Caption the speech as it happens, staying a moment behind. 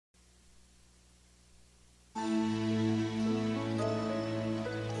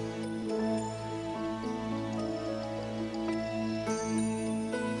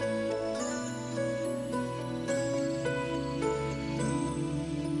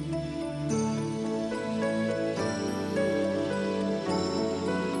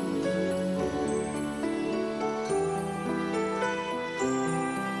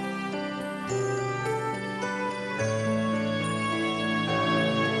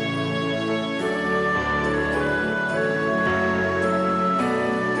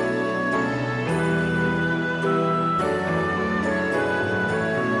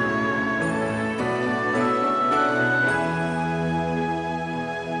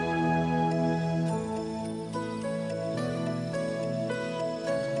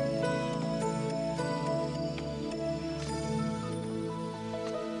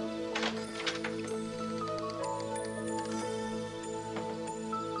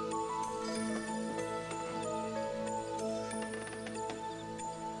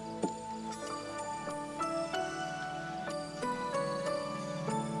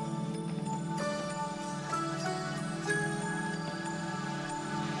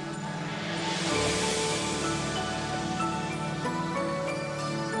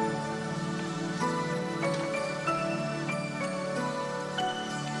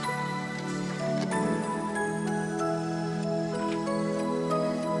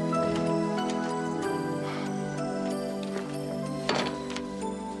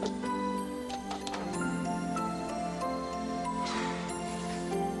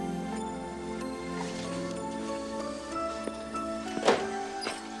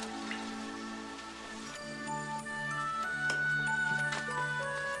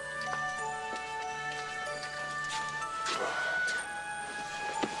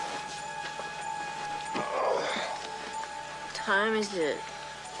time is it?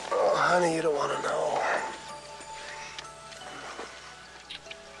 Oh, honey, you don't want to know.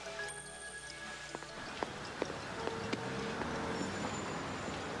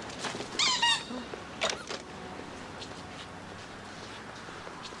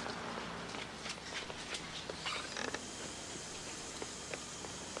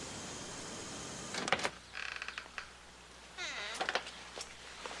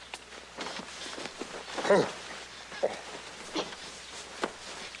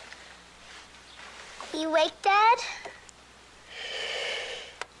 You awake, Dad?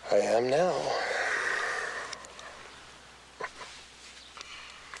 I am now.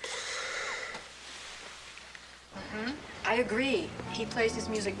 I agree. He plays his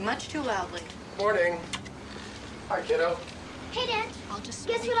music much too loudly. Morning. Hi, kiddo. Hey, Dad. I'll just...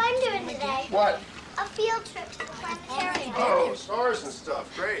 Guess what I'm doing today? What? A field trip to the planetarium. Oh, stars and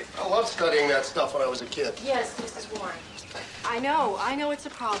stuff. Great. I loved studying that stuff when I was a kid. Yes, Mrs. Warren. I know it's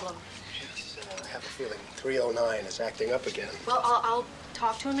a problem. Yes, I have a feeling 309 is acting up again. Well, I'll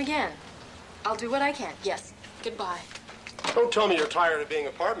talk to him again. I'll do what I can. Yes. Goodbye. Don't tell me you're tired of being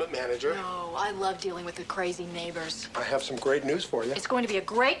apartment manager. No, I love dealing with the crazy neighbors. I have some great news for you. It's going to be a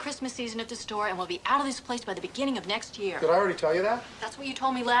great Christmas season at the store, and we'll be out of this place by the beginning of next year. Did I already tell you that? That's what you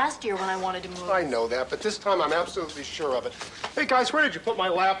told me last year when I wanted to move. I know that, but this time I'm absolutely sure of it. Hey, guys, where did you put my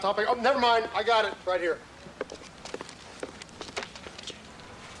laptop? Oh, never mind. I got it right here.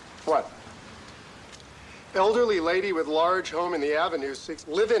 What? Elderly lady with large home in the Avenue 6.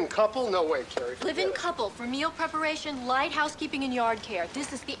 Live-in couple? No way, Carrie. Live-in couple for meal preparation, light housekeeping, and yard care.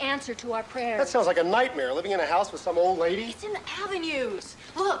 This is the answer to our prayers. That sounds like a nightmare, living in a house with some old lady. It's in the Avenues.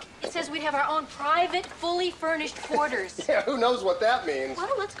 Look, it says we'd have our own private, fully furnished quarters. Yeah, who knows what that means?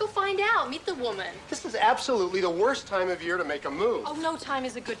 Well, let's go find out. Meet the woman. This is absolutely the worst time of year to make a move. Oh, no time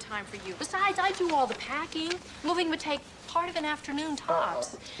is a good time for you. Besides, I do all the packing. Moving would take part of an afternoon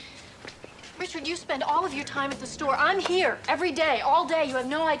tops. Richard, you spend all of your time at the store. I'm here every day, all day. You have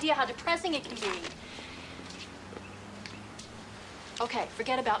no idea how depressing it can be. Okay,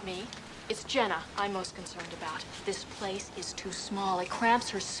 forget about me. It's Jenna I'm most concerned about. This place is too small. It cramps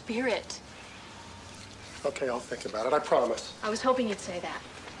her spirit. Okay, I'll think about it. I promise. I was hoping you'd say that,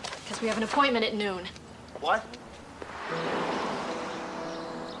 because we have an appointment at noon. What?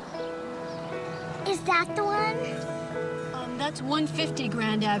 Is that the one? That's 150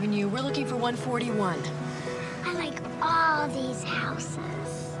 Grand Avenue. We're looking for 141. I like all these houses.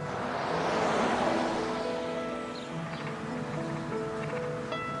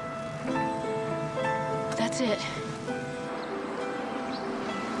 That's it.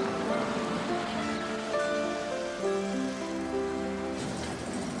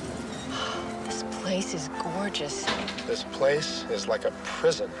 This place is gorgeous. This place is like a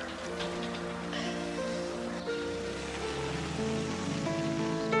prison.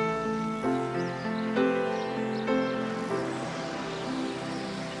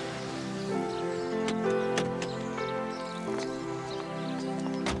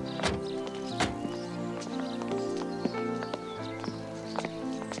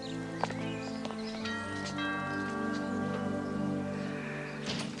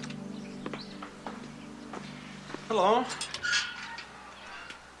 Hello.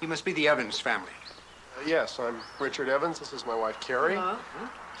 You must be the Evans family. Yes, I'm Richard Evans. This is my wife, Carrie. Hello.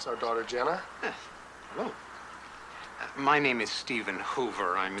 It's our daughter, Jenna. Hello. My name is Stephen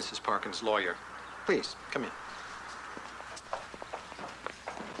Hoover. I'm Mrs. Parkin's lawyer. Please, come in.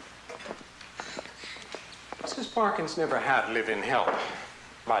 Mrs. Parkin's never had live-in help,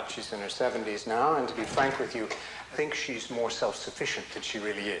 but she's in her 70s now, and to be frank with you, I think she's more self-sufficient than she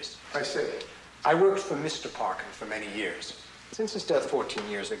really is. I see. I worked for Mr. Parkin for many years. Since his death 14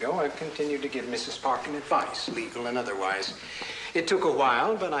 years ago, I've continued to give Mrs. Parkin advice, legal and otherwise. It took a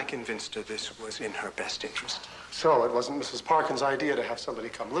while, but I convinced her this was in her best interest. So it wasn't Mrs. Parkin's idea to have somebody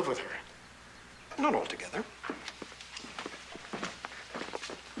come live with her? Not altogether.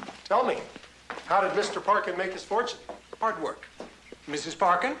 Tell me, how did Mr. Parkin make his fortune? Hard work. Mrs.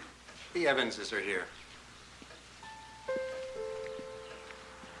 Parkin, the Evanses are here.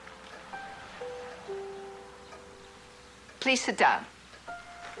 Please sit down.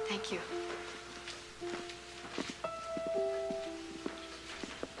 Thank you.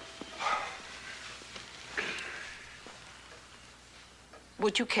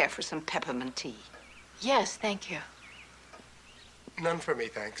 Would you care for some peppermint tea? Yes, thank you. None for me,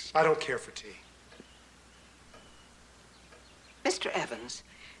 thanks. I don't care for tea. Mr. Evans,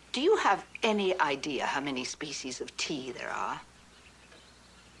 do you have any idea how many species of tea there are?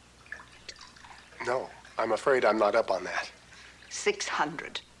 No, I'm afraid I'm not up on that.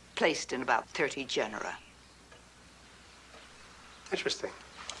 600, placed in about 30 genera. Interesting.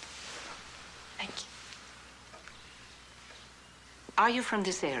 Thank you. Are you from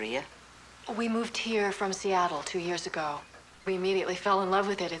this area? We moved here from Seattle 2 years ago. We immediately fell in love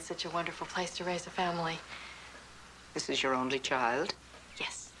with it. It's such a wonderful place to raise a family. This is your only child?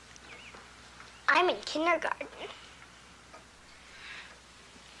 Yes. I'm in kindergarten.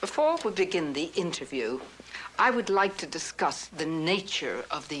 Before we begin the interview, I would like to discuss the nature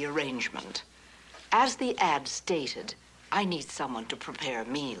of the arrangement. As the ad stated, I need someone to prepare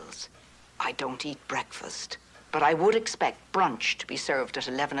meals. I don't eat breakfast, but I would expect brunch to be served at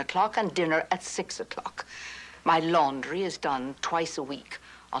 11 o'clock and dinner at 6 o'clock. My laundry is done twice a week,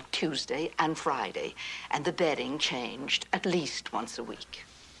 on Tuesday and Friday, and the bedding changed at least once a week.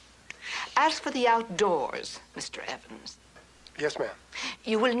 As for the outdoors, Mr. Evans, Yes, ma'am.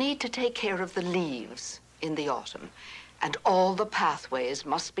 you will need to take care of the leaves in the autumn, and all the pathways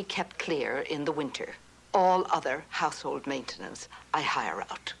must be kept clear in the winter. All other household maintenance I hire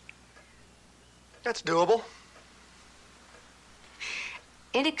out. That's doable.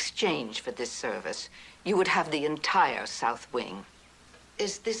 In exchange for this service, you would have the entire south wing.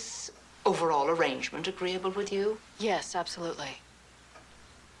 Is this overall arrangement agreeable with you? Yes, absolutely.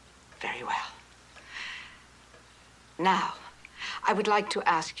 Very well. Now, I would like to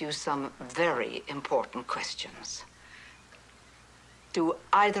ask you some very important questions. Do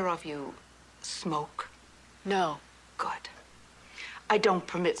either of you smoke? No. Good. I don't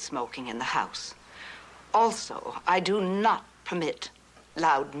permit smoking in the house. Also, I do not permit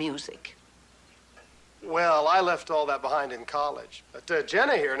loud music. Well, I left all that behind in college. But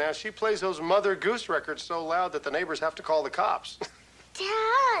Jenna here now, she plays those Mother Goose records so loud that the neighbors have to call the cops.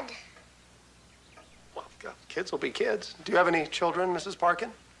 Dad! Well, kids will be kids. Do you have any children, Mrs.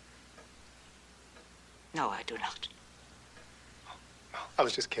 Parkin? No, I do not. I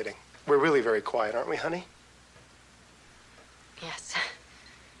was just kidding. We're really very quiet, aren't we, honey? Yes.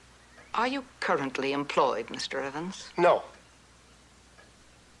 Are you currently employed, Mr. Evans? No.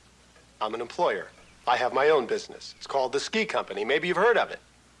 I'm an employer. I have my own business. It's called the Ski Company. Maybe you've heard of it.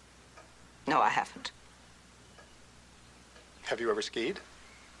 No, I haven't. Have you ever skied?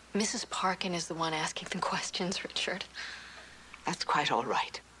 Mrs. Parkin is the one asking the questions, Richard. That's quite all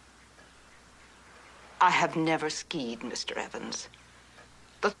right. I have never skied, Mr. Evans.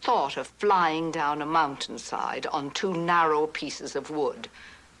 The thought of flying down a mountainside on 2 narrow pieces of wood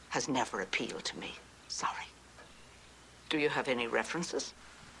has never appealed to me. Sorry. Do you have any references?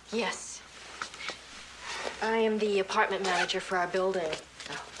 Yes. I am the apartment manager for our building.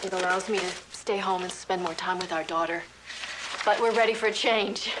 It allows me to stay home and spend more time with our daughter. But we're ready for a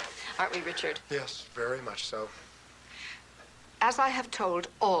change, aren't we, Richard? Yes, very much so. As I have told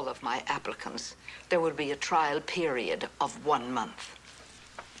all of my applicants, there will be a trial period of 1 month.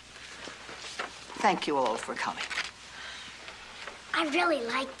 Thank you all for coming. I really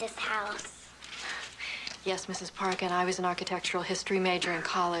like this house. Yes, Mrs. Parkin, I was an architectural history major in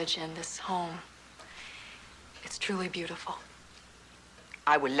college, and this home, it's truly beautiful.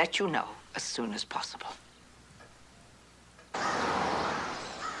 I will let you know as soon as possible.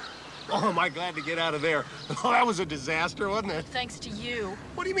 Oh, am I glad to get out of there. Oh, that was a disaster, wasn't it? Thanks to you.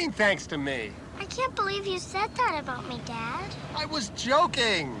 What do you mean, thanks to me? I can't believe you said that about me, Dad. I was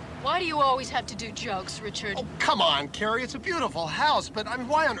joking. Why do you always have to do jokes, Richard? Oh, come on, Carrie. It's a beautiful house, but I mean,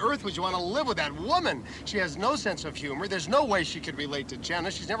 why on earth would you want to live with that woman? She has no sense of humor. There's no way she could relate to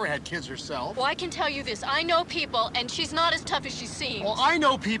Jenna. She's never had kids herself. Well, I can tell you this. I know people, and she's not as tough as she seems. Well, I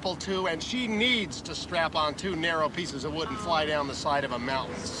know people, too, and she needs to strap on 2 narrow pieces of wood and fly down the side of a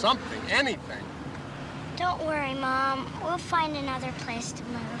mountain. Something, anything. Don't worry, Mom. We'll find another place to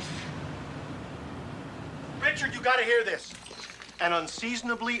move. Richard, you gotta hear this. An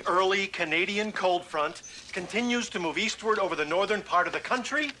unseasonably early Canadian cold front continues to move eastward over the northern part of the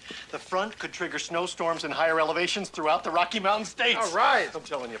country. The front could trigger snowstorms in higher elevations throughout the Rocky Mountain states. All right. I'm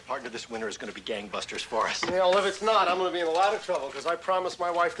telling you, partner, this winter is gonna be gangbusters for us. Yeah, well, if it's not, I'm going to be in a lot of trouble, because I promised my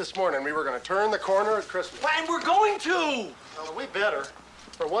wife this morning we were going to turn the corner at Christmas. And we're going to! Well, we better.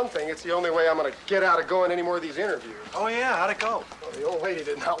 For one thing, it's the only way I'm going to get out of going any more of these interviews. Oh, yeah, how'd it go? Well, the old lady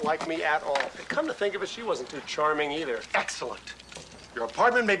did not like me at all. And come to think of it, she wasn't too charming either. Excellent. Your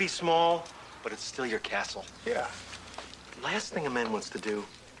apartment may be small, but it's still your castle. Yeah. The last thing a man wants to do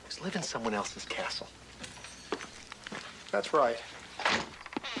is live in someone else's castle. That's right.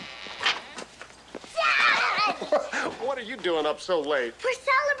 Dad! What are you doing up so late? We're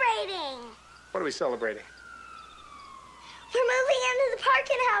celebrating. What are we celebrating? We're moving into the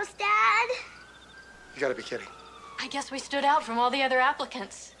Parkin house, Dad. You got to be kidding. I guess we stood out from all the other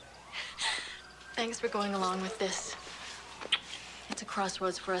applicants. Thanks for going along with this. It's a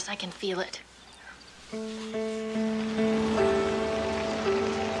crossroads for us. I can feel it.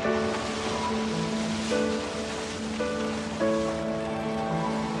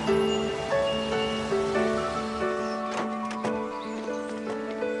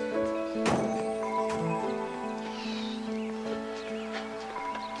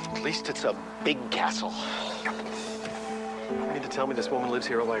 At least it's a big castle. You mean to tell me this woman lives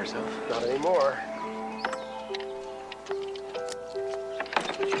here all by herself? Not anymore.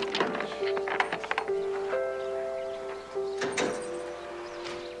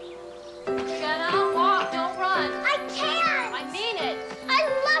 Jenna, walk, don't run. I can't! I mean it. I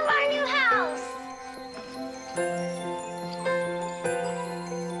love our new house!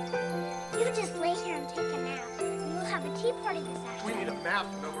 You just lay here and take a nap. And we'll have a tea party this We afternoon. need a map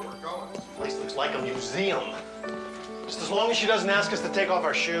to know where we're going. This place looks like a museum. Just as long as she doesn't ask us to take off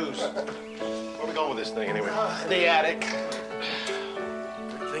our shoes. Where are we going with this thing anyway? The attic.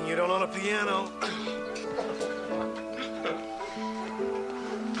 Good thing you don't own a piano.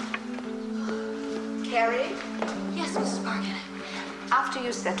 Carrie, Yes, Mrs. Parkin. after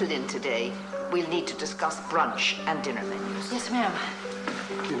you settle in today, we'll need to discuss brunch and dinner menus. Yes, ma'am.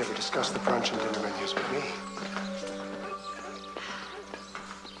 You never discussed the brunch and dinner menus with me.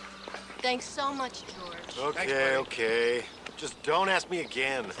 Thanks so much, George. Okay, okay. Just don't ask me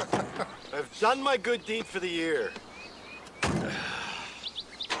again. I've done my good deed for the year.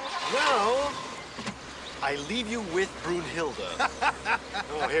 Now, I leave you with Brunhilde.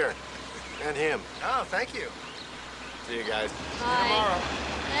 Oh, here. And him. Oh, thank you. See you guys. Bye. Tomorrow.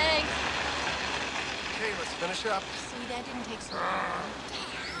 Thanks. Okay, let's finish up. See, that didn't take so long.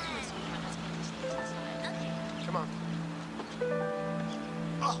 Come on.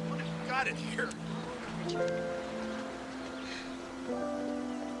 Oh, what have you got in here?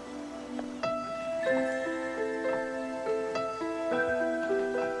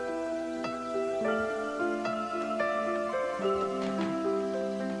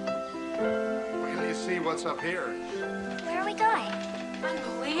 Wait till you see what's up here. Where are we going?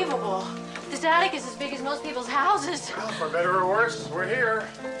 Unbelievable. This attic is as big as most people's houses. Well, for better or worse, we're here.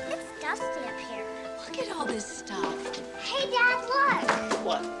 It's dusty up here. Look at all this stuff. Hey, Dad, look!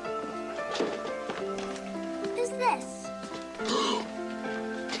 What? Who's this?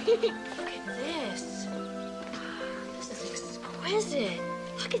 Look at this. This is exquisite.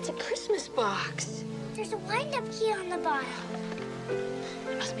 Look, it's a Christmas box. There's a wind-up key on the bottom.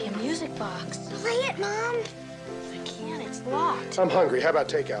 It must be a music box. Play it, Mom. I can't, it's locked. I'm hungry. How about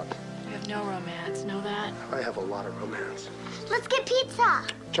takeout? You have no romance, know that? I have a lot of romance. Let's get pizza.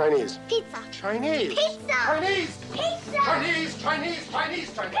 Chinese. Pizza. Chinese. Pizza. Chinese. Pizza. Chinese. Chinese. Chinese. Chinese.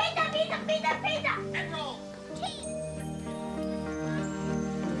 Pizza, pizza, pizza, pizza. And roll.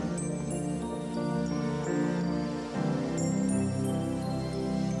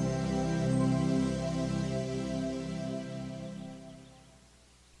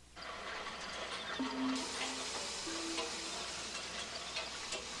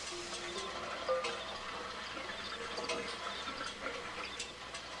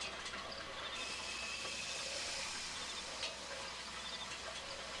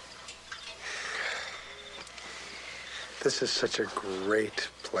 This is such a great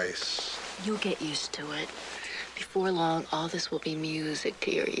place. You'll get used to it. Before long, all this will be music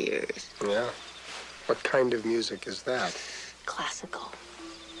to your ears. Yeah. What kind of music is that? Classical.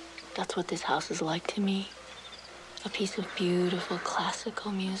 That's what this house is like to me. A piece of beautiful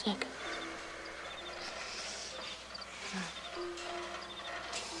classical music.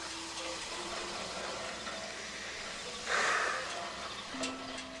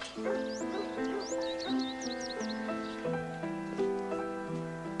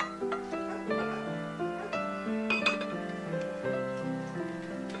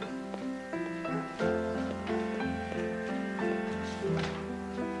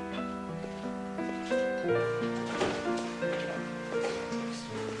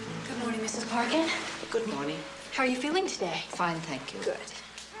 Good morning, Mrs. Parkin. Good morning. How are you feeling today? Fine, thank you. Good.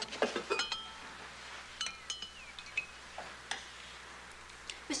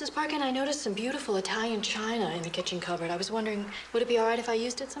 Mrs. Parkin, I noticed some beautiful Italian china in the kitchen cupboard. I was wondering, would it be all right if I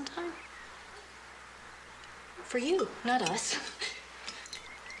used it sometime? For you, not us.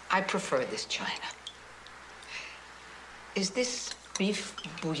 I prefer this china. Is this beef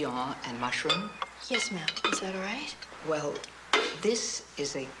bouillon and mushroom? Yes, ma'am. Is that all right? Well, this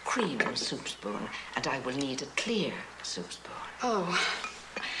is a cream soup spoon, and I will need a clear soup spoon. Oh,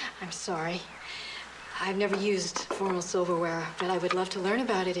 I'm sorry. I've never used formal silverware, but I would love to learn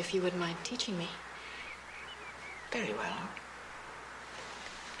about it if you wouldn't mind teaching me. Very well.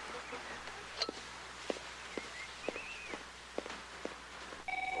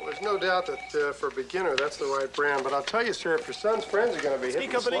 Well, there's no doubt that for a beginner, that's the right brand. But I'll tell you, sir, if your son's friends are going to be hitting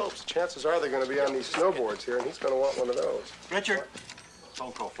the company. slopes, chances are they're going to be on these snowboards here, and he's going to want one of those. Richard,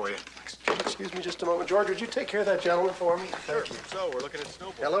 phone call for you. Excuse me just a moment. George, would you take care of that gentleman for me? Thank you. So, we're looking at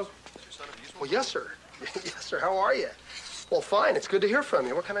snowboards. Hello? Is your son of useful? Well, yes, sir. Yes, sir. How are you? Well, fine. It's good to hear from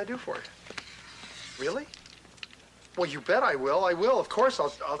you. What can I do for you? Really? Well, you bet I will. I will. Of course,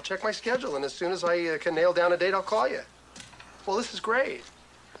 I'll check my schedule, and as soon as I can nail down a date, I'll call you. Well, this is great.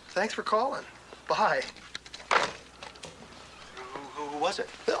 Thanks for calling. Bye. Who was it?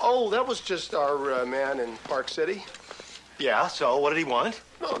 Oh, that was just our man in Park City. Yeah, so what did he want?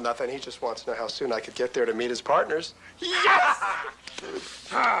 No, nothing. He just wants to know how soon I could get there to meet his partners. Yes!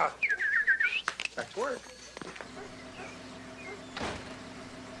 Back to work.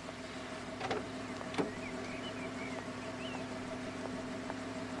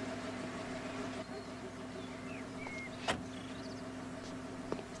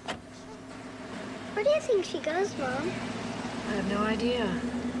 Where do you think she goes, Mom? I have no idea.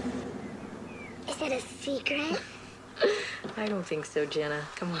 Is it a secret? I don't think so, Jenna.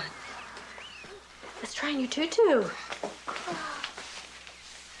 Come on. Let's try on your tutu.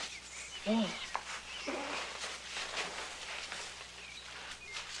 There.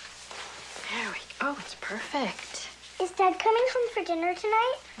 There we go. Oh, it's perfect. Is Dad coming home for dinner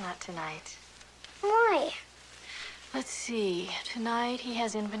tonight? Not tonight. Why? Let's see. Tonight he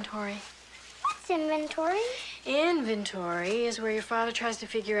has inventory. What's inventory? Inventory is where your father tries to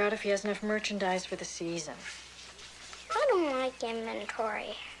figure out if he has enough merchandise for the season. I don't like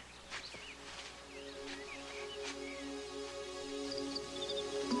inventory.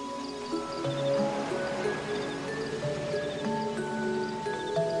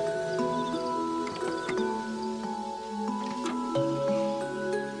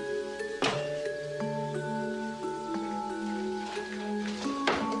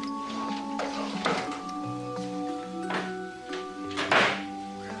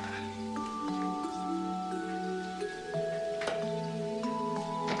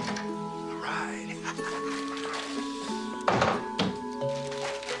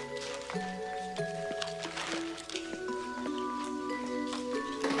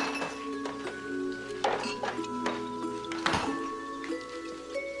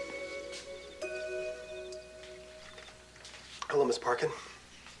 Hello, Miss Parkin.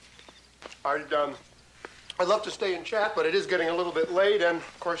 I'd love to stay and chat, but it is getting a little bit late, and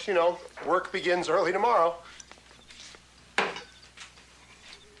of course, you know, work begins early tomorrow.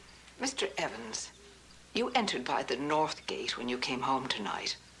 Mr. Evans, you entered by the north gate when you came home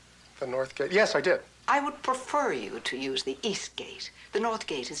tonight. The north gate? Yes, I did. I would prefer you to use the east gate. The north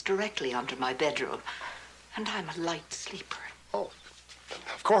gate is directly under my bedroom, and I'm a light sleeper. Oh,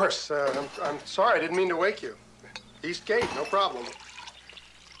 of course. I'm sorry. I didn't mean to wake you. East gate, no problem.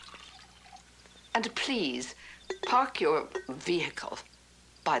 And please, park your vehicle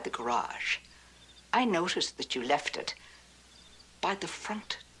by the garage. I noticed that you left it by the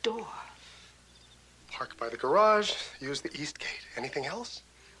front door. Park by the garage, use the east gate. Anything else?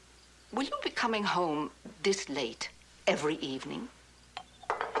 Will you be coming home this late every evening?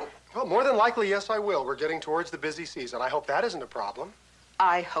 Well, more than likely, yes, I will. We're getting towards the busy season. I hope that isn't a problem.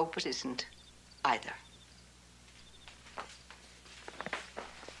 I hope it isn't either.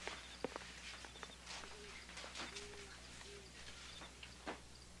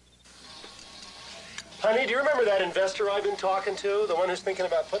 Honey, do you remember that investor I've been talking to? The one who's thinking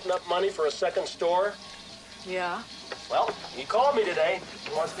about putting up money for a second store? Yeah? Well, he called me today.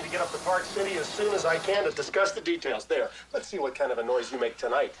 He wants me to get up to Park City as soon as I can to discuss the details. There, let's see what kind of a noise you make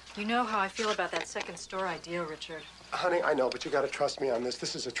tonight. You know how I feel about that second store idea, Richard. Honey, I know, but you got to trust me on this.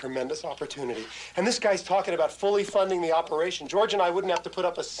 This is a tremendous opportunity. And this guy's talking about fully funding the operation. George and I wouldn't have to put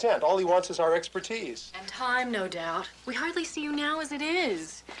up a cent. All he wants is our expertise. And time, no doubt. We hardly see you now as it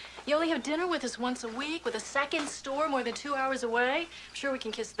is. You only have dinner with us once a week with a second store more than 2 hours away. I'm sure we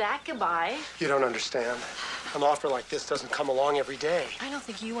can kiss that goodbye. You don't understand. An offer like this doesn't come along every day. I don't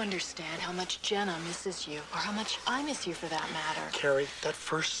think you understand how much Jenna misses you, or how much I miss you for that matter. Carrie, that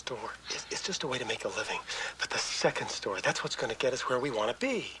first store is just a way to make a living. But the second store, that's what's going to get us where we want to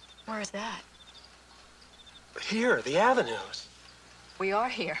be. Where is that? Here, the avenues. We are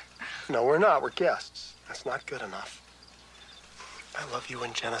here. No, we're not. We're guests. That's not good enough. I love you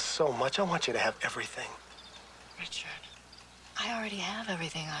and Jenna so much. I want you to have everything. Richard, I already have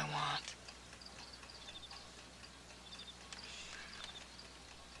everything I want.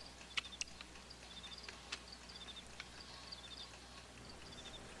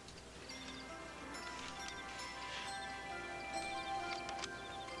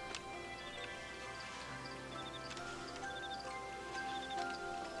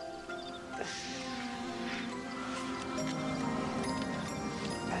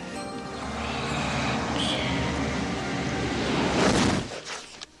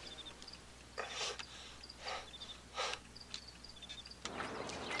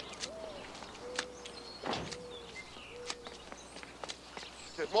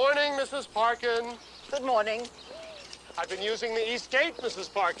 Good morning, Mrs. Parkin. Good morning. I've been using the East Gate,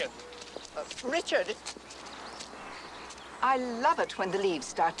 Mrs. Parkin. Richard, I love it when the leaves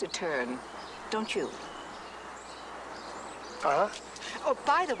start to turn, don't you? Uh-huh. Oh,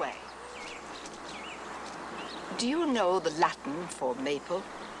 by the way, do you know the Latin for maple?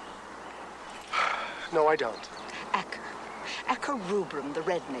 No, I don't. Acer. Acer rubrum, the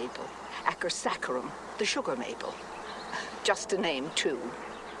red maple. Acer saccharum, the sugar maple. Just to name two.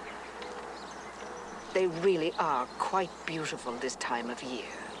 They really are quite beautiful this time of year.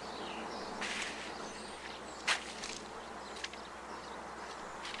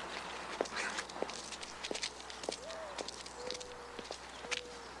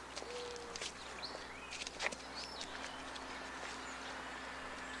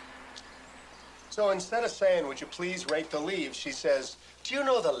 So instead of saying, would you please rake the leaves, she says, do you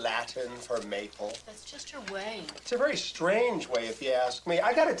know the Latin for maple? That's just her way. It's a very strange way, if you ask me.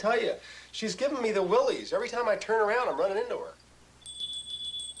 I gotta tell you, she's giving me the willies. Every time I turn around, I'm running into her.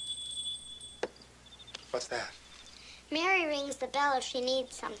 What's that? Mary rings the bell if she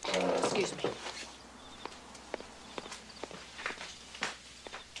needs something. Excuse me.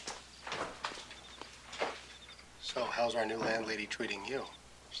 So, how's our new landlady treating you?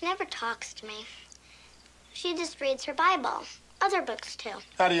 She never talks to me. She just reads her Bible. Other books, too.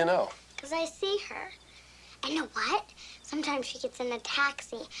 How do you know? Because I see her. And you know what? Sometimes she gets in a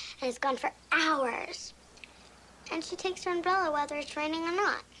taxi and is gone for hours. And she takes her umbrella whether it's raining or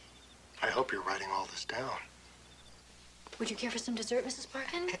not. I hope you're writing all this down. Would you care for some dessert, Mrs.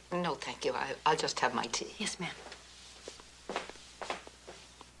 Parkin? No, thank you. I'll just have my tea. Yes, ma'am.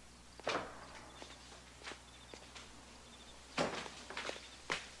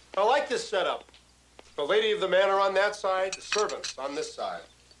 I like this setup. The lady of the manor on that side, the servants on this side.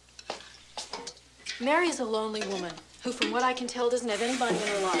 Mary is a lonely woman who, from what I can tell, doesn't have anybody in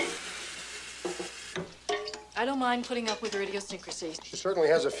her life. I don't mind putting up with her idiosyncrasies. She certainly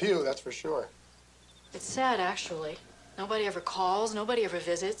has a few, that's for sure. It's sad, actually. Nobody ever calls, nobody ever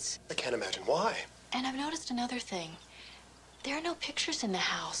visits. I can't imagine why. And I've noticed another thing. There are no pictures in the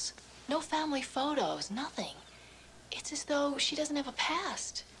house. No family photos, nothing. It's as though she doesn't have a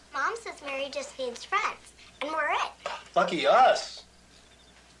past. Mom says Mary just needs friends, and we're it. Lucky us.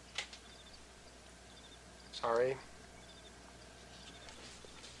 Sorry.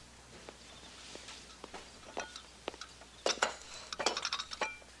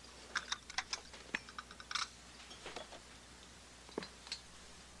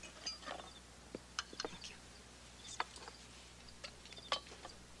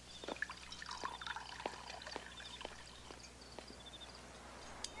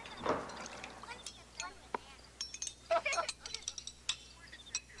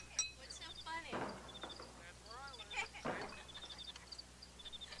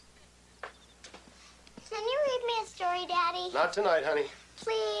 Can you read me a story, Daddy? Not tonight, honey.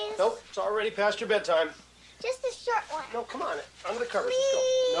 Please? Nope, it's already past your bedtime. Just a short one. No, come on, under the covers.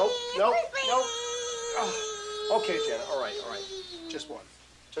 Please? Let's go. Nope, Please? nope. Oh. Okay, Janet, all right. Just one.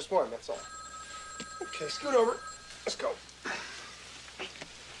 Just one, that's all. Okay, scoot over. Let's go.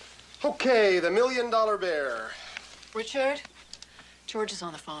 Okay, the $1 Million Bear. Richard, George is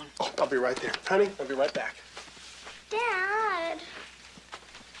on the phone. Oh, I'll be right there. Honey, I'll be right back. Dad.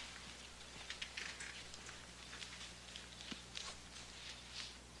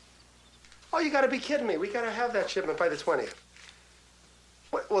 Oh, you gotta be kidding me. We gotta have that shipment by the 20th.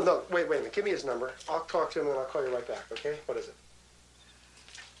 Well, no, wait a minute. Give me his number. I'll talk to him and I'll call you right back, okay? What is it?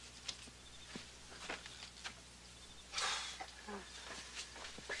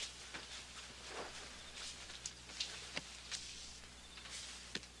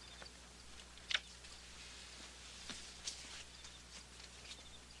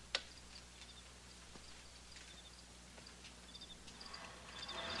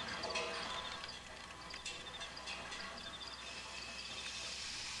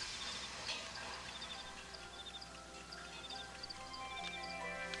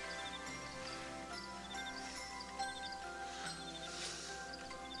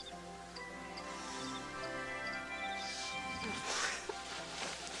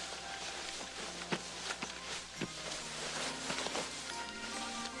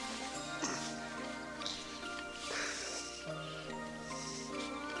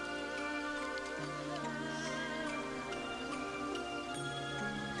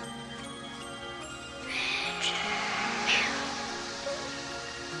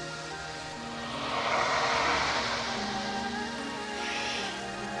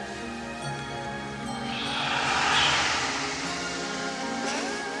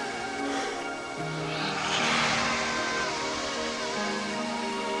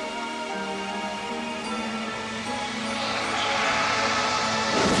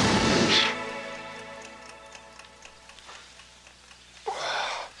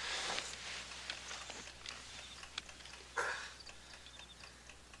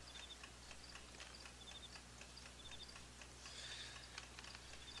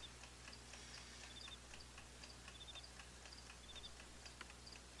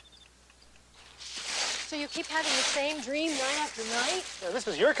 you keep having the same dream night after night? Yeah, this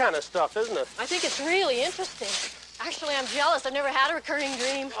is your kind of stuff, isn't it? I think it's really interesting. Actually, I'm jealous. I've never had a recurring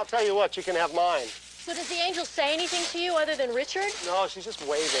dream. I'll tell you what, you can have mine. So does the angel say anything to you other than Richard? No, she's just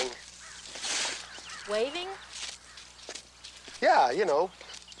waving. Waving? Yeah, you know,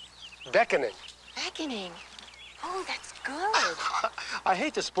 beckoning. Beckoning. Oh, that's good. I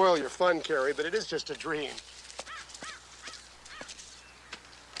hate to spoil your fun, Carrie, but it is just a dream.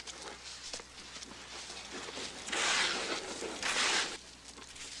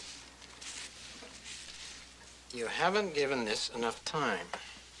 You haven't given this enough time.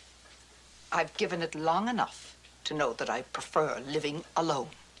 I've given it long enough to know that I prefer living alone.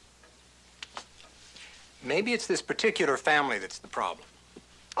 Maybe it's this particular family that's the problem.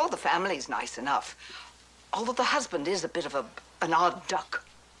 Oh, the family's nice enough. Although the husband is a bit of an odd duck.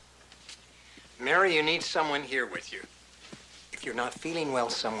 Mary, you need someone here with you. If you're not feeling well,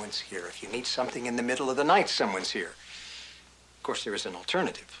 someone's here. If you need something in the middle of the night, someone's here. Of course, there is an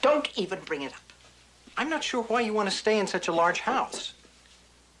alternative. Don't even bring it up. I'm not sure why you want to stay in such a large house.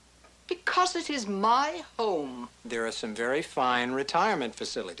 Because it is my home. There are some very fine retirement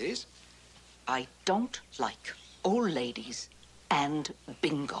facilities. I don't like old ladies and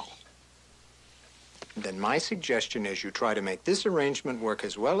bingo. Then my suggestion is you try to make this arrangement work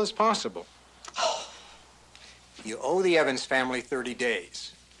as well as possible. You owe the Evans family 30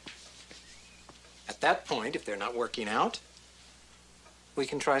 days. At that point, if they're not working out, we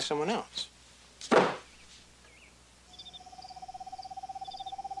can try someone else.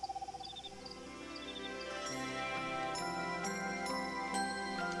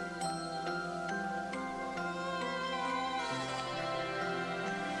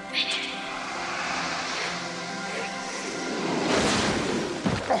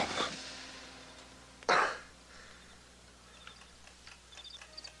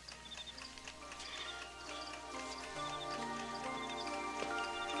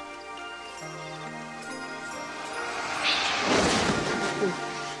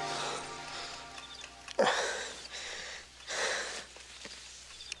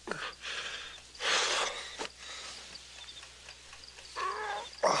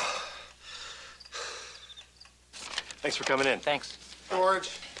 Thanks for coming in. Thanks. George,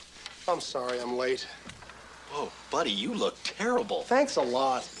 I'm sorry I'm late. Whoa, buddy, you look terrible. Thanks a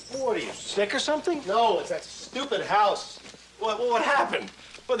lot. What, are you sick or something? No, it's that stupid house. What happened?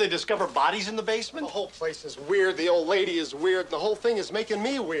 Well, they discover bodies in the basement? The whole place is weird. The old lady is weird. And the whole thing is making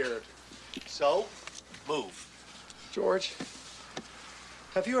me weird. So, move. George,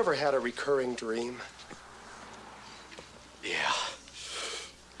 have you ever had a recurring dream? Yeah.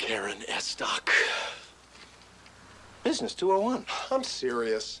 Karen Estock. Business 201. I'm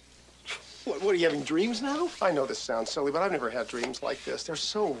serious. What, are you having dreams now? I know this sounds silly, but I've never had dreams like this. They're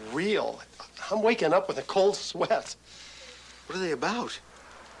so real. I'm waking up with a cold sweat. What are they about?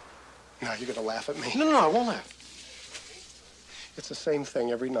 Now you're gonna laugh at me. No, I won't laugh. It's the same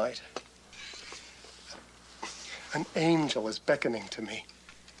thing every night. An angel is beckoning to me.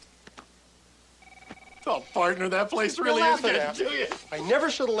 Oh, partner, that place really You're is laughing getting at to me. you. I never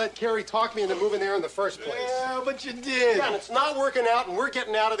should have let Carrie talk me into moving there in the first place. Yeah, but you did. Yeah, and it's not working out, and we're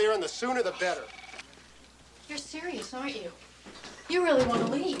getting out of there, and the sooner the better. You're serious, aren't you? You really want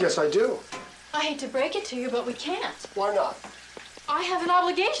to leave. Yes, I do. I hate to break it to you, but we can't. Why not? I have an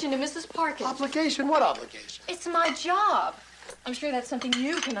obligation to Mrs. Parkin. Obligation? What obligation? It's my job. I'm sure that's something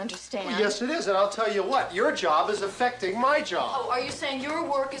you can understand. Well, yes, it is, and I'll tell you what. Your job is affecting my job. Oh, are you saying your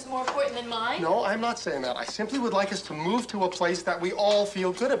work is more important than mine? No, I'm not saying that. I simply would like us to move to a place that we all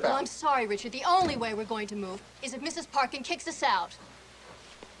feel good about. Well, I'm sorry, Richard. The only way we're going to move is if Mrs. Parkin kicks us out.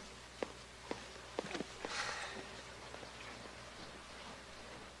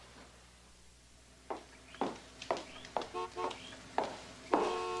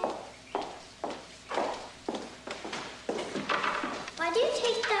 Why do you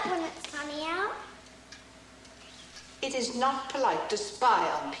take that when it's sunny out? It is not polite to spy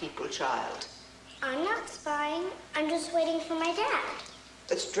on people, child. I'm not spying. I'm just waiting for my dad.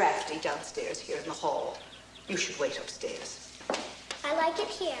 It's drafty downstairs here in the hall. You should wait upstairs. I like it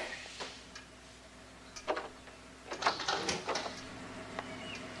here.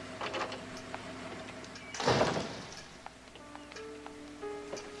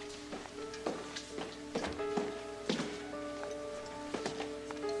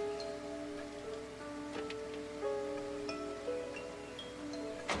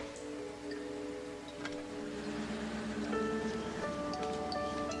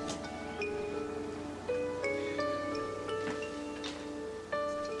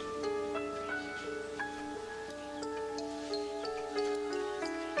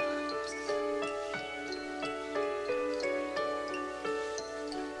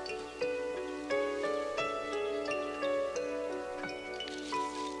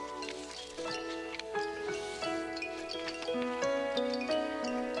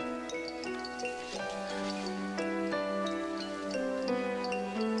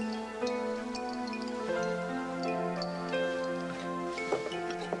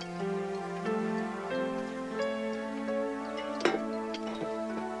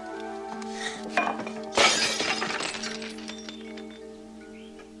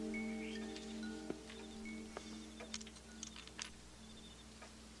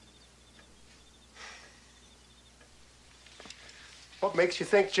 What makes you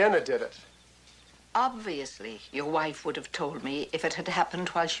think Jenna did it? Obviously, your wife would have told me if it had happened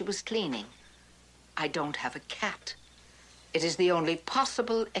while she was cleaning. I don't have a cat. It is the only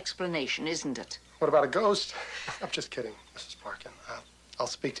possible explanation, isn't it? What about a ghost? I'm just kidding, Mrs. Parkin. I'll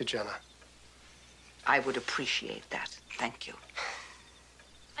speak to Jenna. I would appreciate that. Thank you.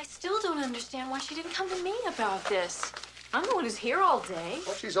 I still don't understand why she didn't come to me about this. I'm the one who's here all day.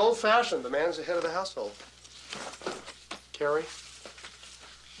 Well, she's old-fashioned. The man's the head of the household. Carrie?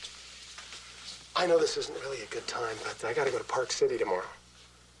 I know this isn't really a good time, but I gotta go to Park City tomorrow.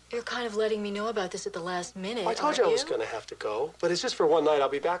 You're kind of letting me know about this at the last minute, I told you I was gonna have to go, but it's just for one night. I'll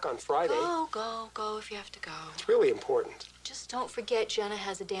be back on Friday. Go if you have to go. It's really important. Just don't forget Jenna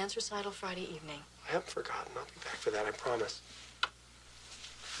has a dance recital Friday evening. I haven't forgotten. I'll be back for that, I promise.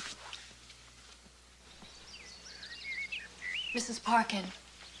 Mrs. Parkin,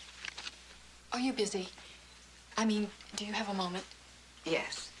 are you busy? I mean, do you have a moment?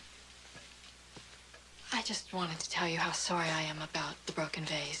 Yes. I just wanted to tell you how sorry I am about the broken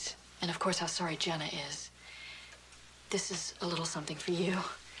vase. And of course, how sorry Jenna is. This is a little something for you.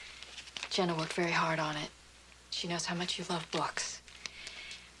 Jenna worked very hard on it. She knows how much you love books.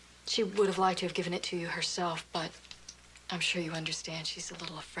 She would have liked to have given it to you herself, but I'm sure you understand she's a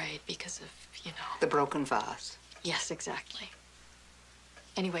little afraid because of, you know. The broken vase. Yes, exactly.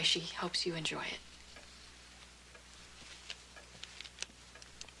 Anyway, she hopes you enjoy it.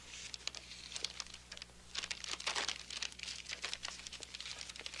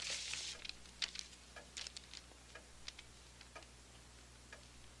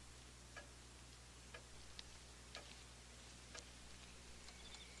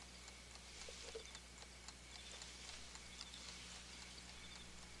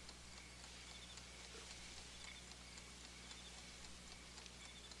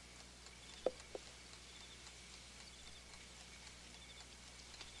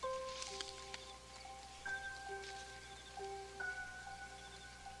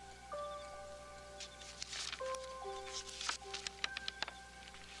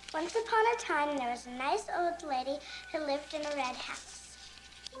 Once upon a time, there was a nice old lady who lived in a red house.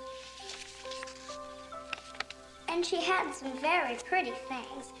 And she had some very pretty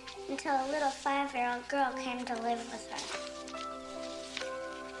things until a little 5-year-old girl came to live with her.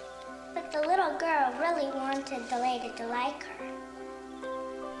 But the little girl really wanted the lady to like her.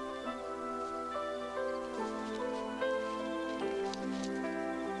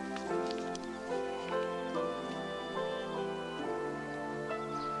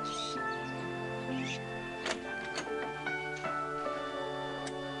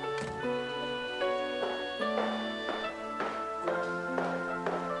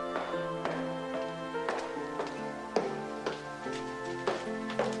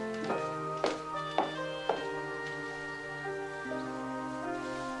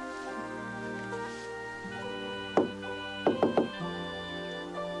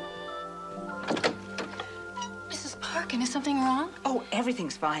 Is something wrong? Oh,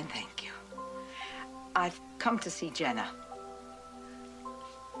 everything's fine, thank you. I've come to see Jenna.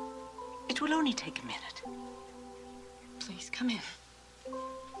 It will only take a minute. Please, come in.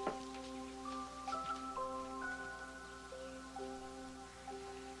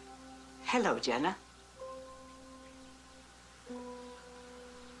 Hello, Jenna.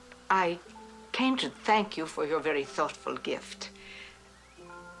 I came to thank you for your very thoughtful gift.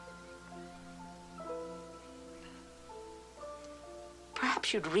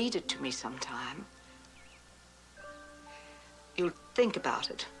 Perhaps you'd read it to me sometime. You'll think about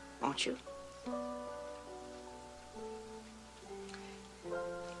it, won't you?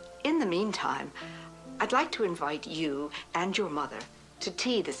 In the meantime, I'd like to invite you and your mother to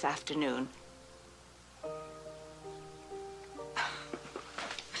tea this afternoon.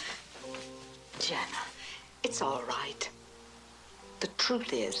 Jenna, it's all right. The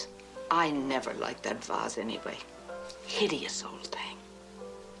truth is, I never liked that vase anyway. Hideous old thing.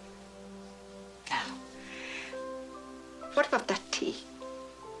 Now, what about that tea?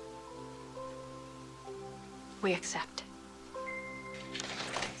 We accept.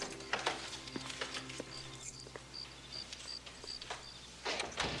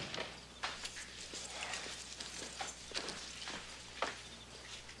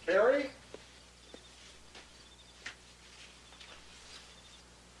 Carrie?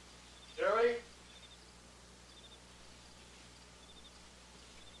 Carrie?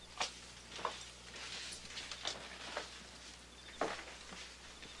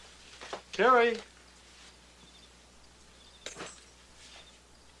 Carrie?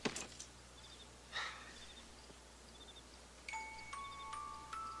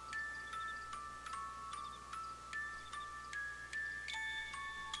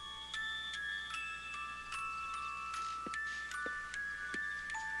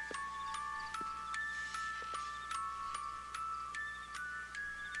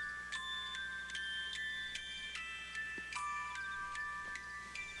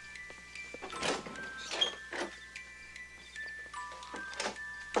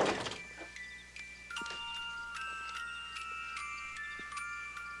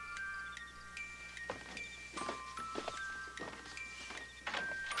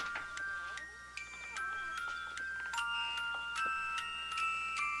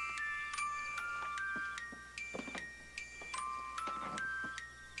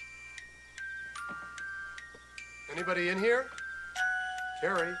 Anybody in here?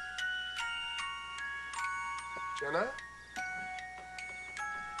 Carrie? Jenna?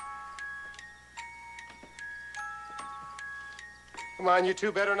 Come on, you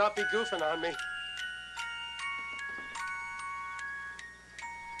two better not be goofing on me.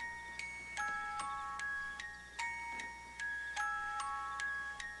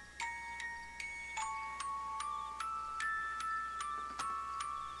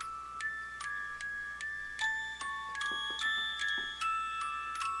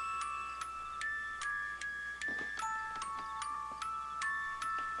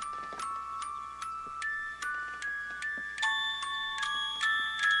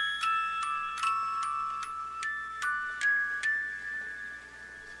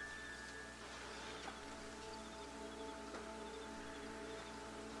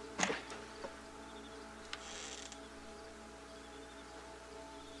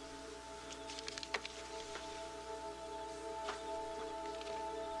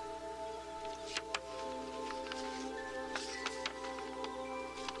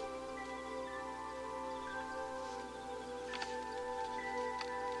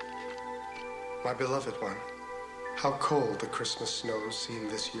 My beloved one, how cold the Christmas snows seem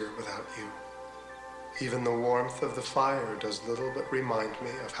this year without you. Even the warmth of the fire does little but remind me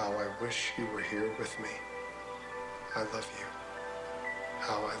of how I wish you were here with me. I love you.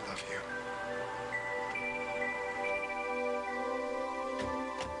 How I love you.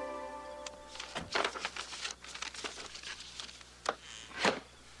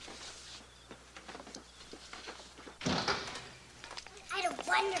 I had a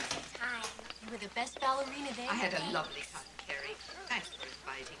wonderful time. You were the best ballerina there. I had a lovely time, Carrie. Thanks for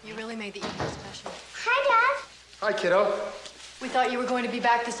inviting me. You really made the evening special. Hi, Dad. Hi, kiddo. We thought you were going to be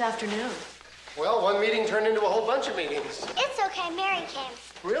back this afternoon. Well, one meeting turned into a whole bunch of meetings. It's okay, Mary came.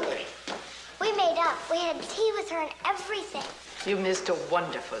 Really? We made up. We had tea with her and everything. You missed a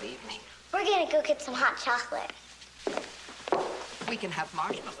wonderful evening. We're gonna go get some hot chocolate. We can have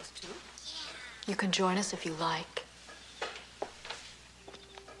marshmallows, too. You can join us if you like.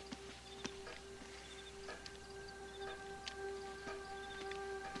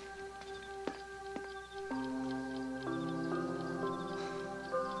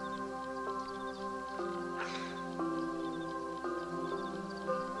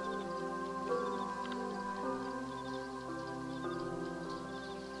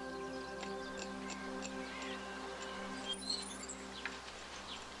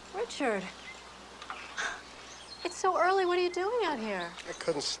 Richard, it's so early. What are you doing out here? I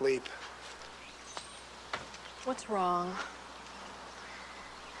couldn't sleep. What's wrong?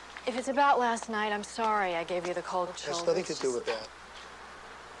 If it's about last night, I'm sorry I gave you the cold It chills. has nothing to do with that.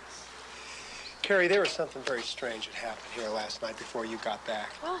 Carrie, there was something very strange that happened here last night before you got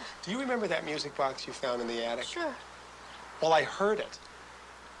back. What? Do you remember that music box you found in the attic? Sure. Well, I heard it.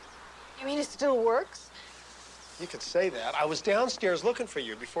 You mean it still works? You could say that. I was downstairs looking for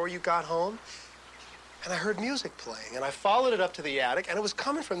you before you got home, and I heard music playing, and I followed it up to the attic, and it was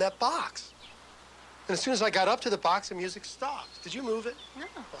coming from that box. And as soon as I got up to the box, the music stopped. Did you move it? No.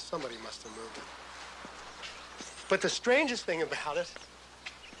 Well, somebody must have moved it. But the strangest thing about it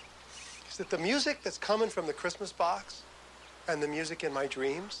is that the music that's coming from the Christmas box and the music in my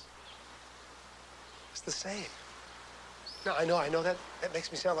dreams is the same. Now, I know that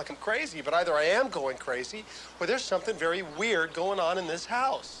makes me sound like I'm crazy, but either I am going crazy or there's something very weird going on in this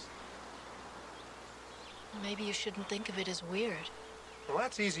house. Maybe you shouldn't think of it as weird. Well,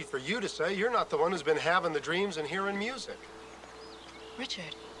 that's easy for you to say. You're not the one who's been having the dreams and hearing music.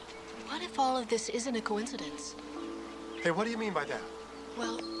 Richard, what if all of this isn't a coincidence? Hey, what do you mean by that?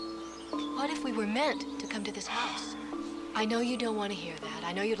 Well, what if we were meant to come to this house? I know you don't want to hear that.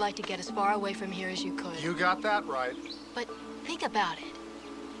 I know you'd like to get as far away from here as you could. You got that right. But think about it.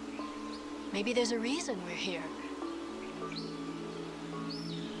 Maybe there's a reason we're here.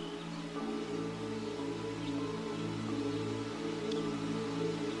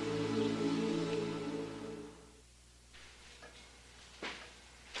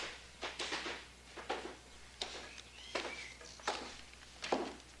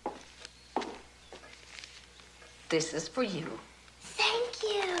 This is for you. Thank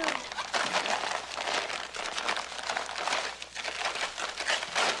you.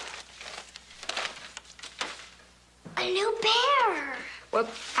 A new bear. Well,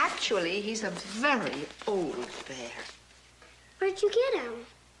 actually, he's a very old bear. Where'd you get him?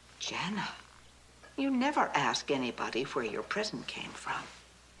 Jenna, you never ask anybody where your present came from.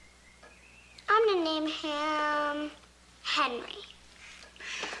 I'm gonna name him Henry.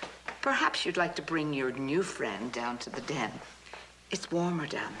 Perhaps you'd like to bring your new friend down to the den. It's warmer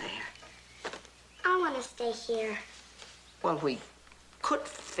down there. I want want to stay here. Well, we could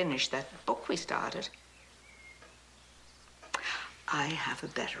finish that book we started. I have a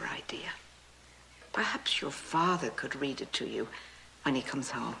better idea. Perhaps your father could read it to you when he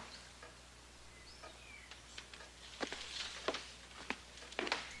comes home.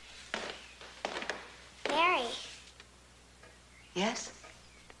 Mary. Yes?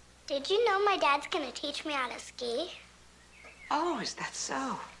 Did you know my dad's gonna teach me how to ski? Oh, is that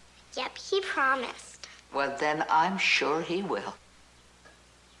so? Yep, he promised. Well, then I'm sure he will.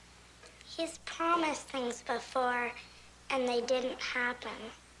 He's promised things before, and they didn't happen.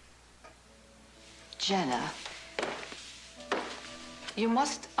 Jenna, you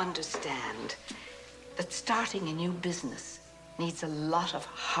must understand that starting a new business needs a lot of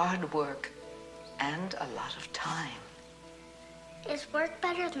hard work and a lot of time. Is work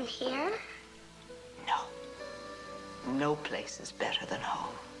better than here? No. No place is better than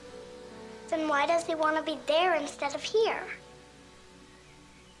home. Then why does he want to be there instead of here?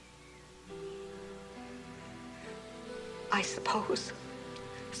 I suppose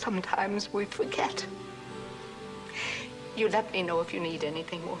sometimes we forget. You let me know if you need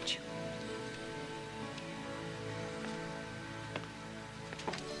anything, won't you?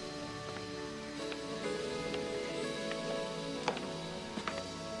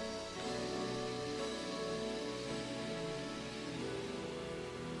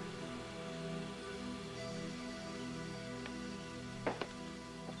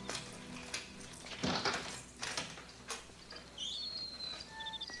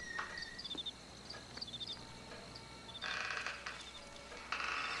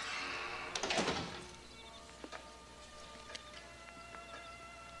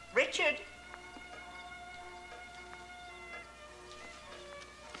 Richard.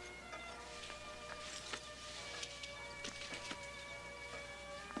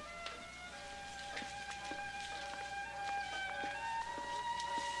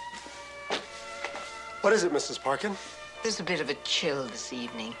 What is it, Mrs. Parkin? There's a bit of a chill this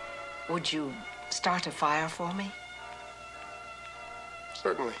evening. Would you start a fire for me?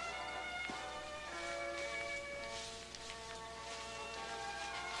 Certainly.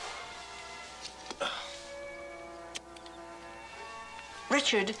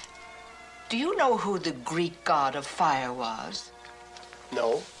 Richard, do you know who the Greek god of fire was?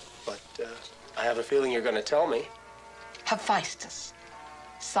 No, but I have a feeling you're going to tell me. Hephaestus,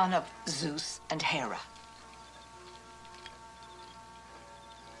 son of Zeus and Hera.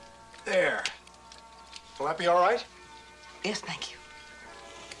 There. Will that be all right? Yes, thank you.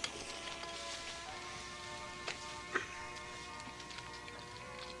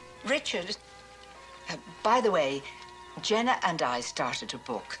 Richard, by the way, Jenna and I started a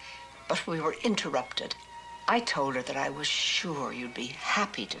book, but we were interrupted. I told her that I was sure you'd be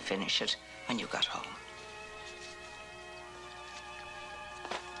happy to finish it when you got home.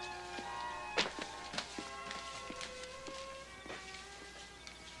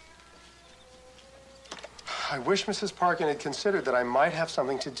 I wish Mrs. Parkin had considered that I might have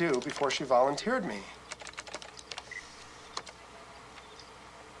something to do before she volunteered me.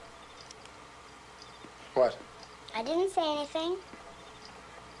 What? I didn't say anything.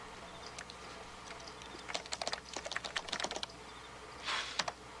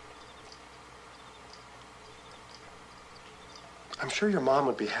 I'm sure your mom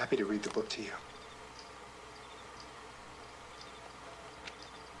would be happy to read the book to you.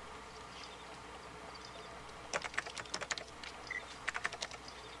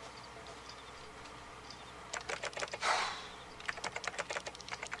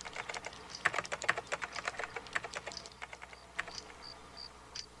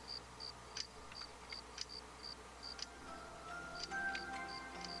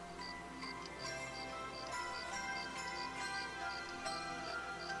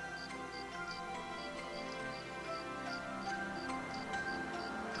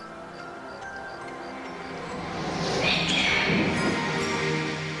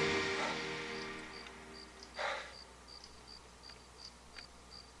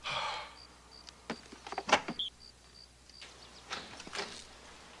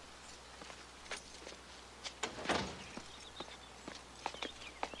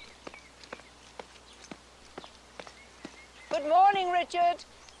 Good morning, Richard.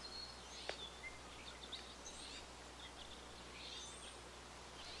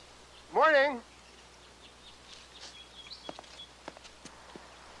 Morning.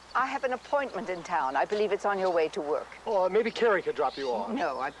 I have an appointment in town. I believe it's on your way to work. Well, maybe Carrie could drop you off.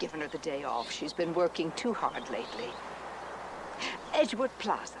 No, I've given her the day off. She's been working too hard lately. Edgewood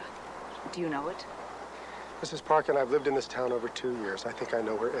Plaza. Do you know it? Mrs. Parkin, I've lived in this town over 2 years. I think I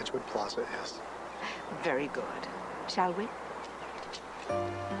know where Edgewood Plaza is. Very good. Shall we?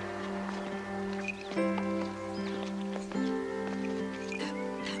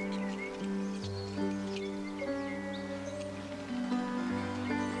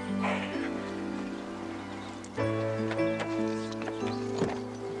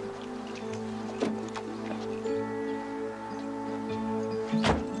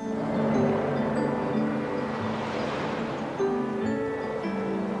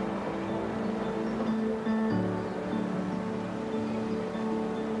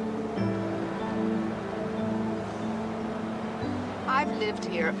 I've lived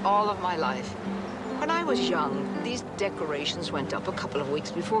here all of my life. When I was young, these decorations went up a couple of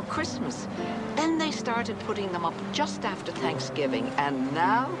weeks before Christmas. Then they started putting them up just after Thanksgiving. And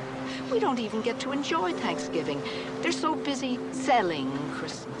now, we don't even get to enjoy Thanksgiving. They're so busy selling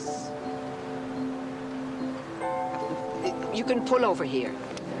Christmas. You can pull over here.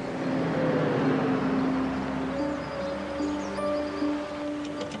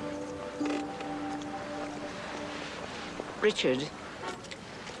 Richard,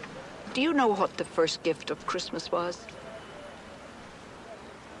 do you know what the first gift of Christmas was?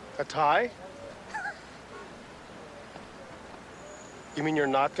 A tie? You mean you're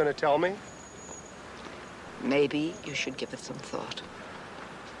not going to tell me? Maybe you should give it some thought.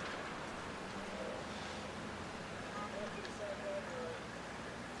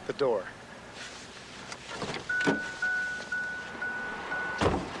 The door.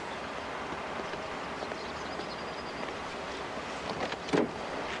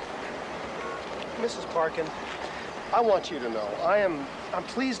 Mrs. Parkin, I want you to know, I'm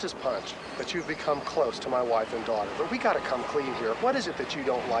pleased as punch that you've become close to my wife and daughter, but we gotta come clean here. What is it that you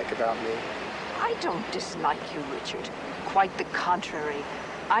don't like about me? I don't dislike you, Richard. Quite the contrary.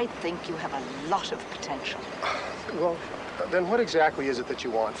 I think you have a lot of potential. Well, then what exactly is it that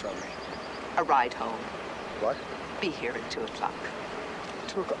you want from me? A ride home. What? Be here at 2 o'clock.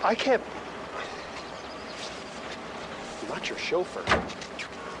 2 o'clock? I can't... I'm not your chauffeur.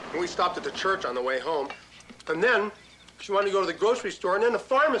 We stopped at the church on the way home, and then she wanted to go to the grocery store and then the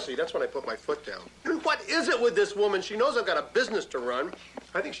pharmacy. That's when I put my foot down. What is it with this woman? She knows I've got a business to run.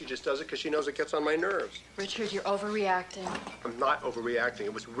 I think she just does it because she knows it gets on my nerves. Richard, you're overreacting. I'm not overreacting.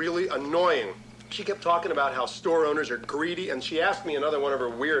 It was really annoying. She kept talking about how store owners are greedy, and she asked me another one of her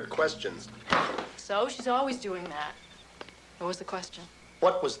weird questions. So she's always doing that. What was the question?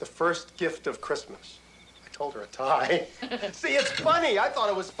 What was the first gift of Christmas? I told her a tie. See, it's funny. I thought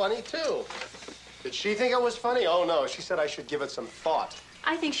it was funny, too. Did she think it was funny? Oh, no. She said I should give it some thought.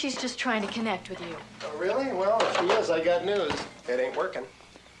 I think she's just trying to connect with you. Oh, really? Well, if she is, I got news. It ain't working.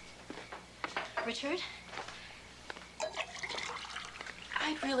 Richard?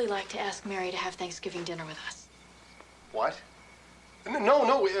 I'd really like to ask Mary to have Thanksgiving dinner with us. What?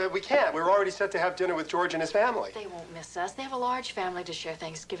 No, we can't. We were already set to have dinner with George and his family. They won't miss us. They have a large family to share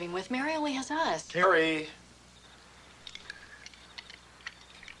Thanksgiving with. Mary only has us. Carrie.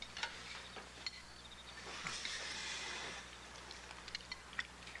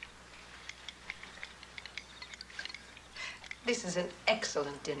 This is an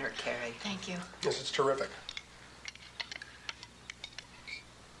excellent dinner, Carrie. Thank you. Yes, it's terrific.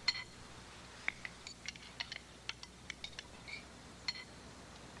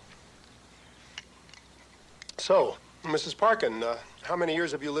 So, Mrs. Parkin, how many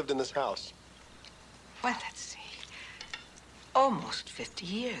years have you lived in this house? Well, let's see. Almost 50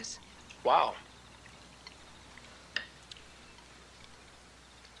 years. Wow.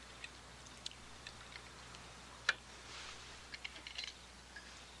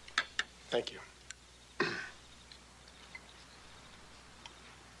 Thank you.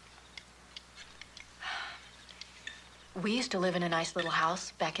 We used to live in a nice little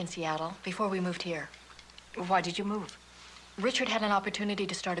house back in Seattle before we moved here. Why did you move? Richard had an opportunity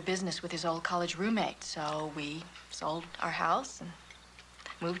to start a business with his old college roommate, so we sold our house and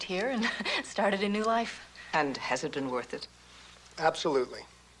moved here and started a new life. And has it been worth it? Absolutely.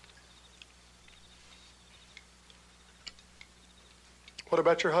 What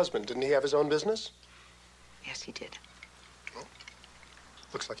about your husband? Didn't he have his own business? Yes, he did. Well,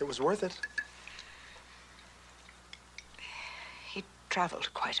 looks like it was worth it. He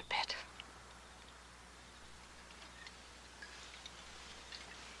traveled quite a bit.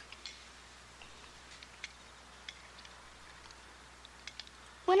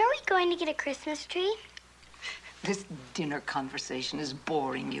 When are we going to get a Christmas tree? This dinner conversation is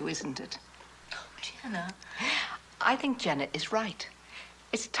boring you, isn't it? Oh, Jenna. I think Jenna is right.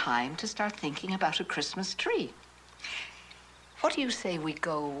 It's time to start thinking about a Christmas tree. What do you say we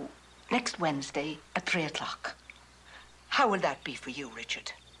go next Wednesday at 3 o'clock? How will that be for you,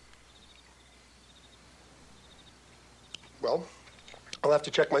 Richard? Well, I'll have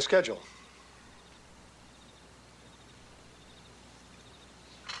to check my schedule.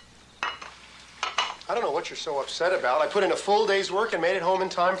 I don't know what you're so upset about. I put in a full day's work and made it home in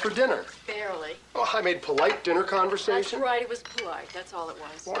time for dinner. Barely. Oh, I made polite dinner conversation. That's right, it was polite. That's all it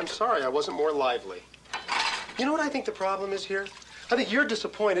was. Well, I'm sorry I wasn't more lively. You know what I think the problem is here? I think you're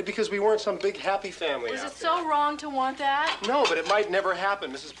disappointed because we weren't some big happy family Was out it there. so wrong to want that? No, but it might never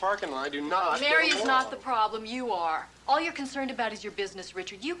happen. Mrs. Parkin and I do not. Mary get is along. not the problem. You are. All you're concerned about is your business,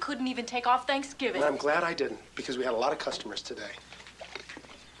 Richard. You couldn't even take off Thanksgiving. And I'm glad I didn't, because we had a lot of customers today.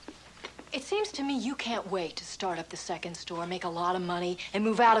 It seems to me you can't wait to start up the second store, make a lot of money, and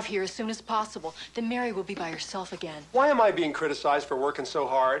move out of here as soon as possible. Then Mary will be by herself again. Why am I being criticized for working so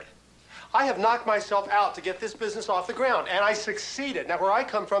hard? I have knocked myself out to get this business off the ground, and I succeeded. Now, where I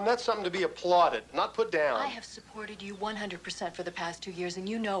come from, that's something to be applauded, not put down. I have supported you 100% for the past 2 years, and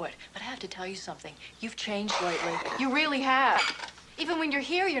you know it. But I have to tell you something. You've changed lately. You really have. Even when you're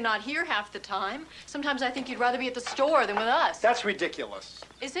here, you're not here half the time. Sometimes I think you'd rather be at the store than with us. That's ridiculous.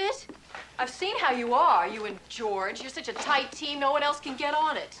 Is it? I've seen how you are, you and George. You're such a tight team, no one else can get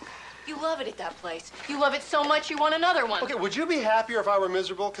on it. You love it at that place. You love it so much you want another one. Okay, would you be happier if I were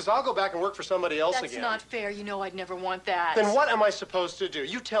miserable? Because I'll go back and work for somebody else That's again. not fair. You know I'd never want that. Then what am I supposed to do?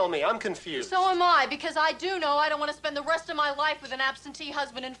 You tell me. I'm confused. So am I, because I do know I don't want to spend the rest of my life with an absentee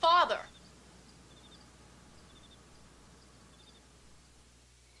husband and father.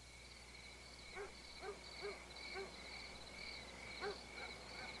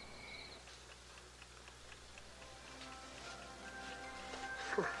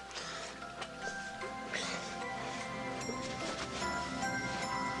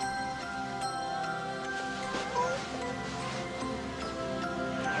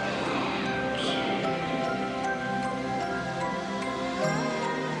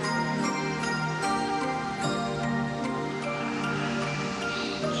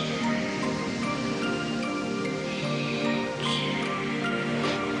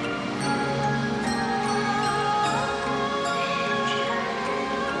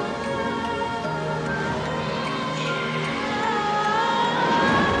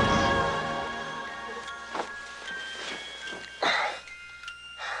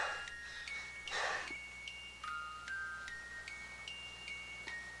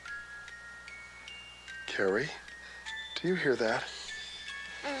 Carrie, do you hear that?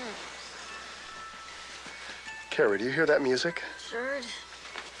 Carrie, do you hear that music? Sure.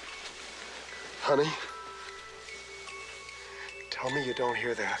 Honey, tell me you don't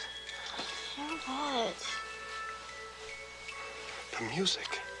hear that. What? The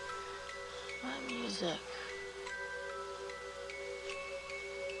music. What music?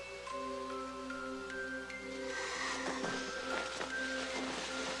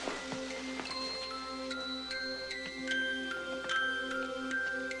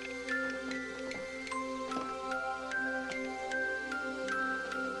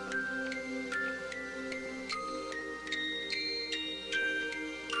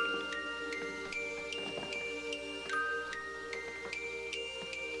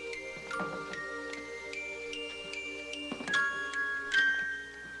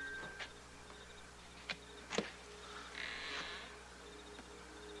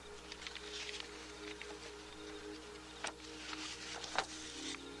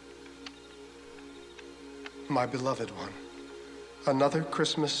 My beloved one, another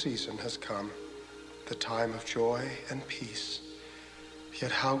Christmas season has come, the time of joy and peace.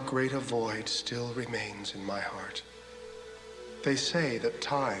 Yet how great a void still remains in my heart. They say that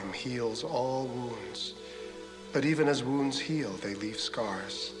time heals all wounds, but even as wounds heal, they leave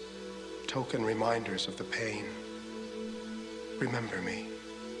scars, token reminders of the pain. Remember me,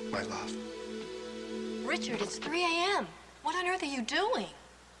 my love. Richard, it's 3 a.m. What on earth are you doing?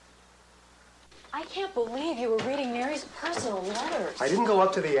 I can't believe you were reading Mary's personal letters. I didn't go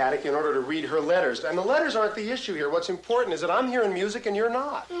up to the attic in order to read her letters, and the letters aren't the issue here. What's important is that I'm hearing music and you're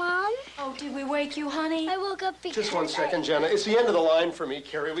not. Mom? Oh, did we wake you, honey? I woke up because Just one second, Jenna. It's the end of the line for me,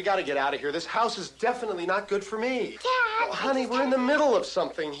 Carrie. We got to get out of here. This house is definitely not good for me. Dad, Well, honey, we're in the middle of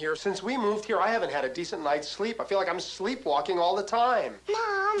something here. Since we moved here, I haven't had a decent night's sleep. I feel like I'm sleepwalking all the time.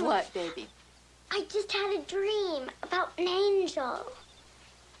 Mom. What, baby? I just had a dream about an angel.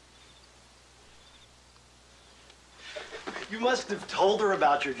 You must have told her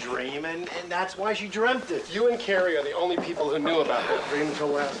about your dream, and that's why she dreamt it. You and Carrie are the only people who knew about that dream until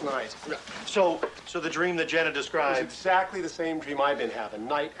last night. So the dream that Jenna It was described. exactly the same dream I've been having,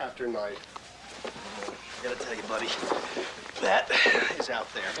 night after night. I gotta tell you, buddy, that is out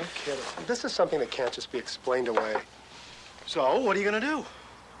there. No kidding. This is something that can't just be explained away. So, what are you gonna do?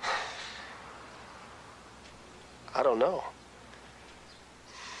 I don't know.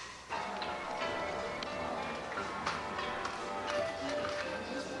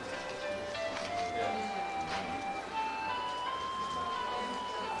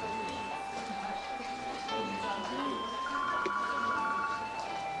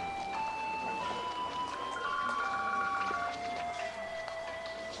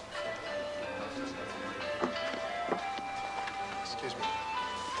 Excuse me.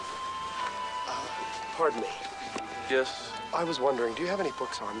 Pardon me. Yes? I was wondering, do you have any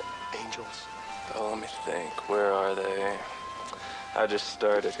books on angels? Oh, let me think. Where are they? I just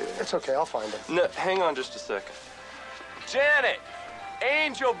started here. It's okay, I'll find them. No, hang on just a second. Janet!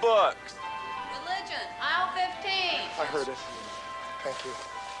 Angel books! Religion, aisle 15. I heard it. Thank you.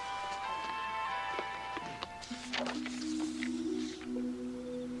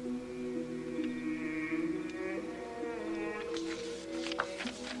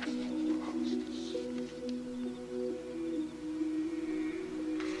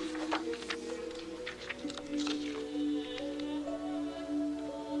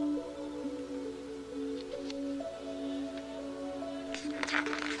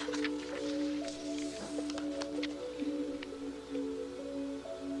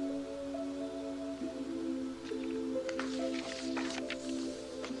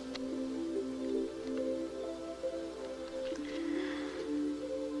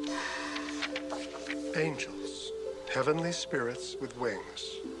 Angels, heavenly spirits with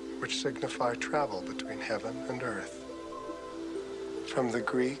wings, which signify travel between heaven and earth. From the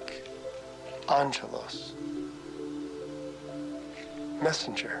Greek, angelos,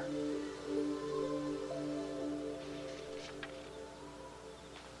 messenger.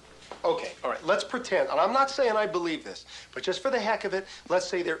 Okay, all right, let's pretend, and I'm not saying I believe this, but just for the heck of it, let's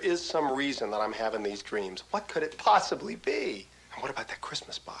say there is some reason that I'm having these dreams. What could it possibly be? And what about that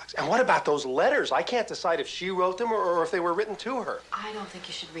Christmas box? And what about those letters? I can't decide if she wrote them or if they were written to her. I don't think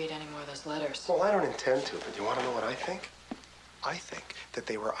you should read any more of those letters. Well, I don't intend to, but you want to know what I think? I think that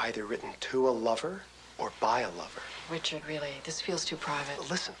they were either written to a lover or by a lover. Richard, really, this feels too private.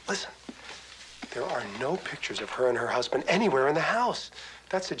 Listen. There are no pictures of her and her husband anywhere in the house.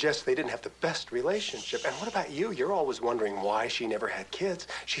 That suggests they didn't have the best relationship. And what about you? You're always wondering why she never had kids.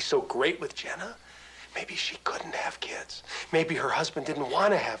 She's so great with Jenna. Maybe she couldn't have kids. Maybe her husband didn't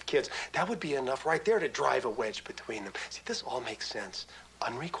want to have kids. That would be enough right there to drive a wedge between them. See, this all makes sense.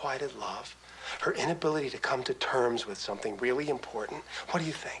 Unrequited love, her inability to come to terms with something really important. What do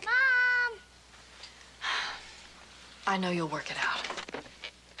you think? Mom! I know you'll work it out.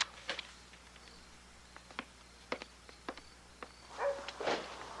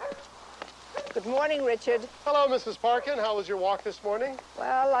 Good morning, Richard. Hello, Mrs. Parkin. How was your walk this morning?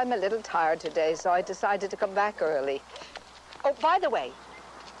 Well, I'm a little tired today, so I decided to come back early. Oh, by the way,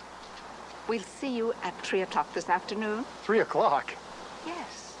 we'll see you at 3 o'clock this afternoon. 3 o'clock.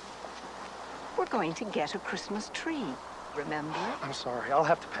 Yes. We're going to get a Christmas tree, remember? I'm sorry. I'll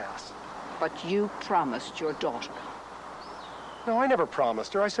have to pass. But you promised your daughter. No, I never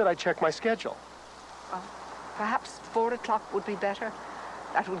promised her. I said I'd check my schedule. Well, perhaps 4 o'clock would be better.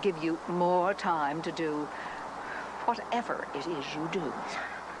 That would give you more time to do whatever it is you do.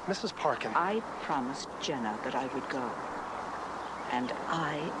 Mrs. Parkin. I promised Jenna that I would go. And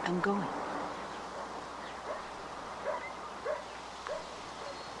I am going.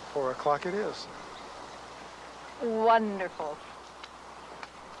 4 o'clock it is. Wonderful.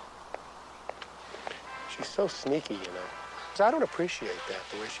 She's so sneaky, you know. I don't appreciate that,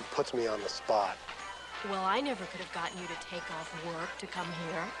 the way she puts me on the spot. Well, I never could have gotten you to take off work to come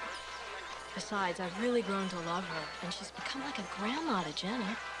here. Besides, I've really grown to love her, and she's become like a grandma to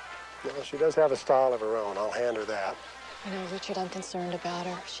Jenna. Well, she does have a style of her own. I'll hand her that. I know, Richard, I'm concerned about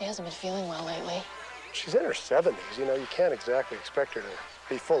her. She hasn't been feeling well lately. She's in her 70s. You know, you can't exactly expect her to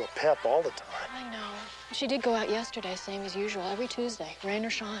be full of pep all the time. I know. She did go out yesterday, same as usual, every Tuesday, rain or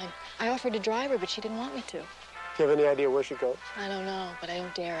shine. I offered to drive her, but she didn't want me to. Do you have any idea where she goes? I don't know, but I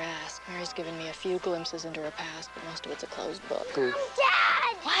don't dare ask. Mary's given me a few glimpses into her past, but most of it's a closed book.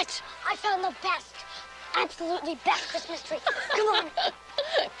 Dad! What? I found the best, absolutely best Christmas tree. Come on.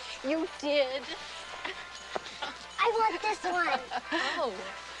 You did? I want this one. Oh.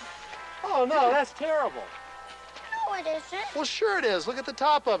 Oh, no, that's terrible. No, it isn't. Well, sure it is. Look at the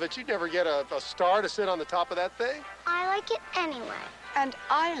top of it. You'd never get a star to sit on the top of that thing. I like it anyway. And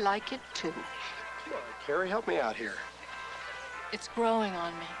I like it too. Come on, Carrie, help me out here. It's growing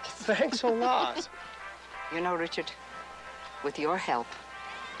on me. Thanks a lot. You know, Richard, with your help,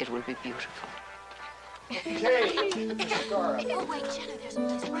 it will be beautiful. Okay, get the star up. Oh, wait, Jenna, there's a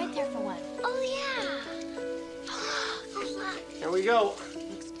place right there for one. Oh, yeah. Oh, look. Here we go.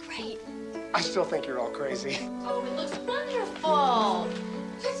 Looks great. I still think you're all crazy. Oh, it looks wonderful.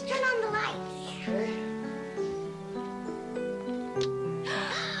 Let's turn on the lights. Okay.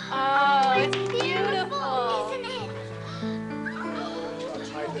 Oh, it's beautiful. Isn't it? I'll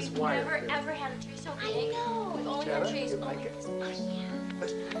hide this We've wire never, here. ever had a tree so I big. know. We've only Jenna, had trees you only like it?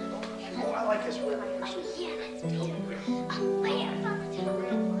 this. Oh, I like his red. Yeah, let's do it. Oh, wait, I found the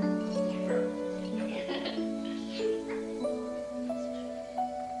telephone.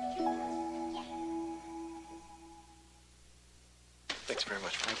 Thanks very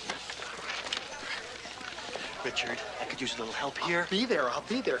much, Frank. Richard, I could use a little help here. I'll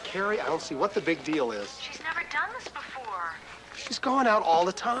be there. Carrie, I don't see what the big deal is. She's never done this before. She's going out all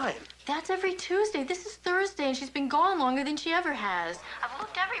the time. That's every Tuesday. This is Thursday, and she's been gone longer than she ever has. I've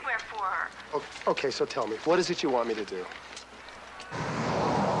looked everywhere for her. Okay, so tell me, what is it you want me to do?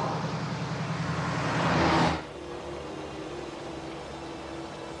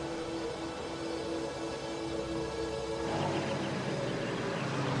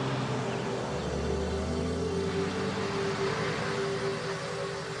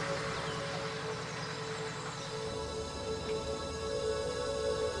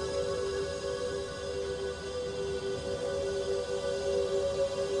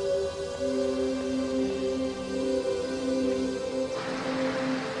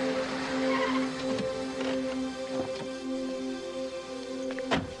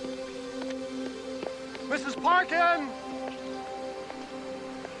 Mrs. Parkin!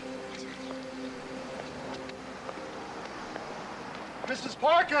 Mrs.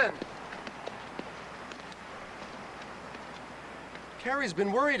 Parkin! Carrie's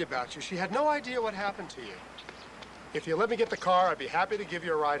been worried about you. She had no idea what happened to you. If you let me get the car, I'd be happy to give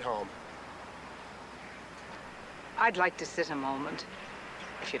you a ride home. I'd like to sit a moment,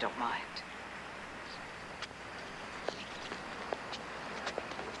 if you don't mind.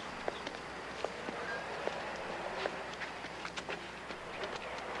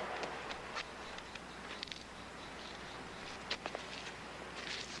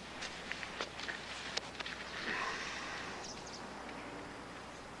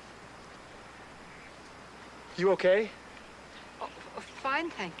 You okay? Oh,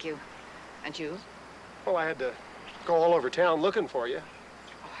 fine, thank you. And you? Well, I had to go all over town looking for you.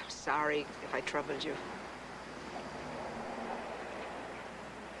 Oh, I'm sorry if I troubled you.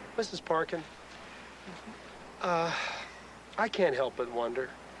 Mrs. Parkin, I can't help but wonder.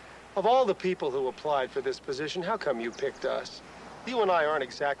 Of all the people who applied for this position, how come you picked us? You and I aren't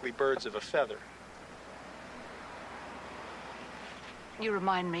exactly birds of a feather. You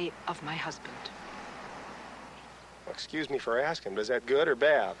remind me of my husband. Well, excuse me for asking, but is that good or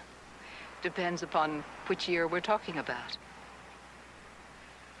bad? Depends upon which year we're talking about.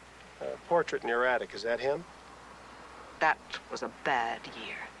 Portrait in your attic, is that him? That was a bad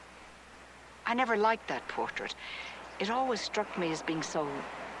year. I never liked that portrait. It always struck me as being so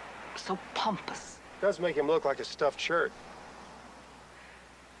pompous. Does make him look like a stuffed shirt.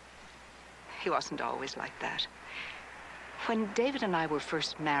 He wasn't always like that. When David and I were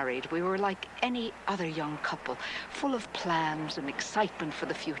first married, we were like any other young couple, full of plans and excitement for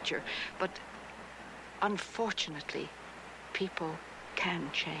the future. But unfortunately, people can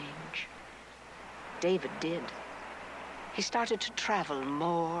change. David did. He started to travel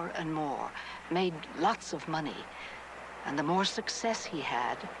more and more, made lots of money. And the more success he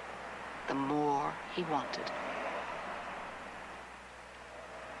had, the more he wanted.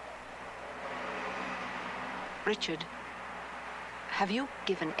 Richard, have you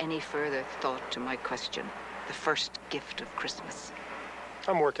given any further thought to my question, the first gift of Christmas?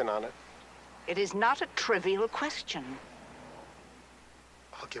 I'm working on it. It is not a trivial question.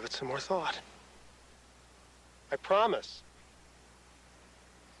 I'll give it some more thought. I promise.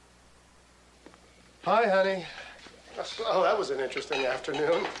 Hi, honey. Oh, that was an interesting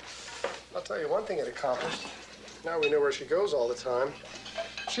afternoon. I'll tell you one thing it accomplished. Now we know where she goes all the time.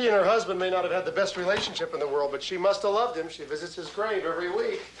 She and her husband may not have had the best relationship in the world, but she must have loved him. She visits his grave every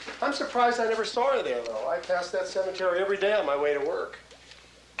week. I'm surprised I never saw her there, though. I pass that cemetery every day on my way to work.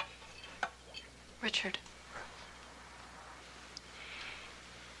 Richard.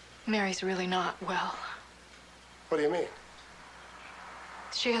 Mary's really not well. What do you mean?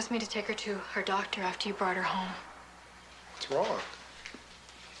 She asked me to take her to her doctor after you brought her home. What's wrong?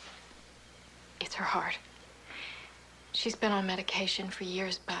 It's her heart. She's been on medication for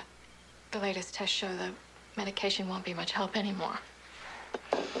years, but the latest tests show the medication won't be much help anymore.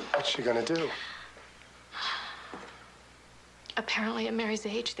 What's she gonna do? Apparently, at Mary's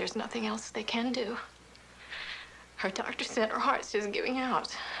age, there's nothing else they can do. Her doctor said her heart's just giving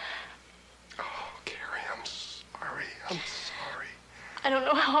out. Oh, Carrie, I'm sorry. I'm sorry. I don't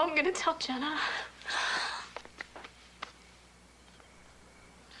know how I'm gonna tell Jenna.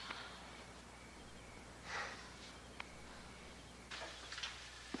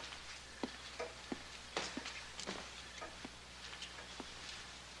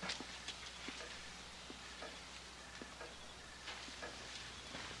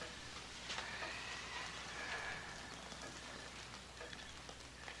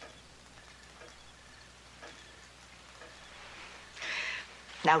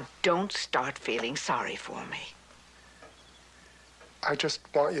 Now, don't start feeling sorry for me. I just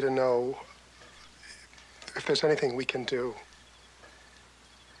want you to know if there's anything we can do.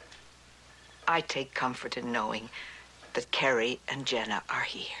 I take comfort in knowing that Kerry and Jenna are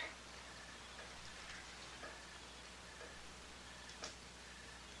here.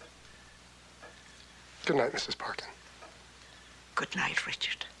 Good night, Mrs. Parkin. Good night,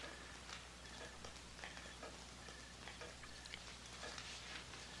 Richard.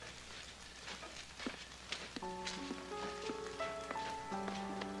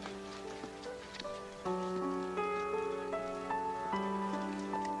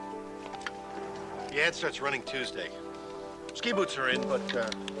 The ad starts running Tuesday. Ski boots are in, but,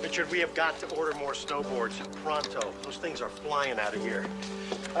 Richard, we have got to order more snowboards pronto. Those things are flying out of here.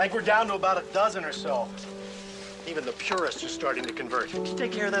 I think we're down to about a dozen or so. Even the purists are starting to convert. Can you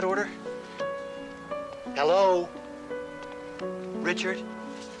take care of that order? Hello? Richard?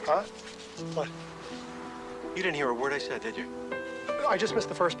 Huh? What? You didn't hear a word I said, did you? I just missed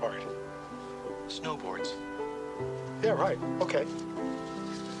the first part. Snowboards. Yeah, right. Okay.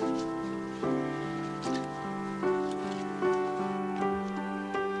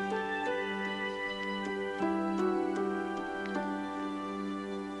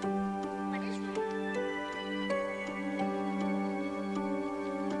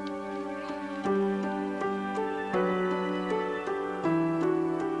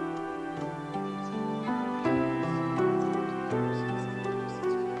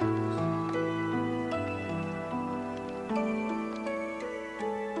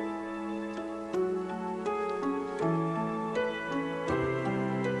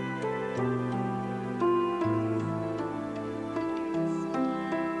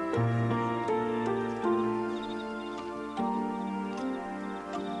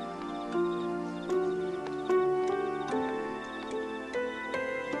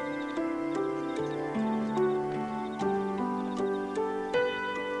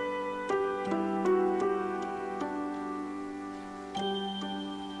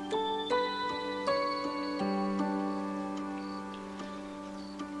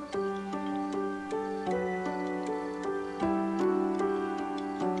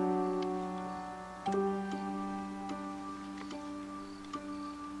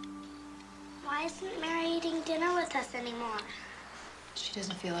 Why isn't Mary eating dinner with us anymore? She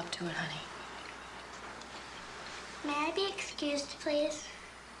doesn't feel up to it, honey. May I be excused, please?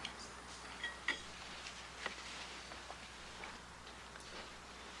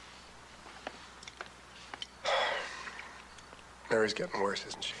 Mary's getting worse,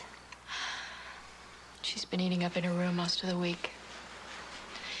 isn't she? She's been eating up in her room most of the week.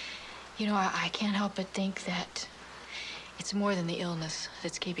 You know, I can't help but think that it's more than the illness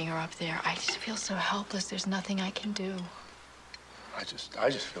that's keeping her up there. I just feel so helpless. There's nothing I can do. I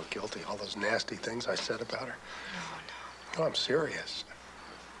just feel guilty. All those nasty things I said about her. No, I'm serious.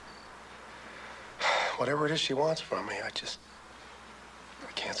 Whatever it is she wants from me, I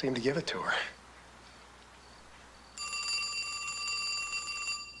can't seem to give it to her.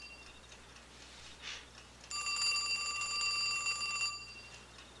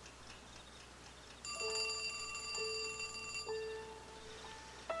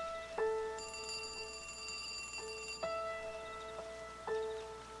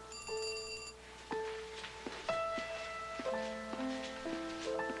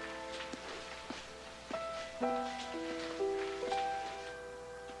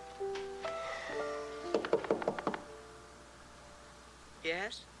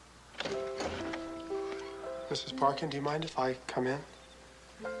 Yes? Mrs. Parkin, do you mind if I come in?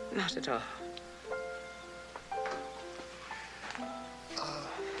 Not at all.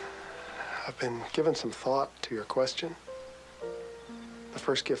 I've been giving some thought to your question. The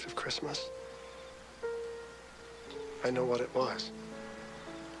first gift of Christmas. I know what it was.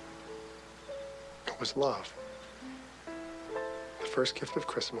 It was love. The first gift of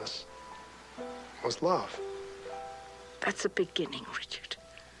Christmas was love. That's a beginning, Richard.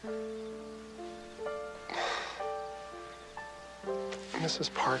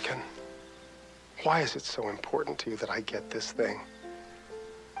 Mrs. Parkin, why is it so important to you that I get this thing?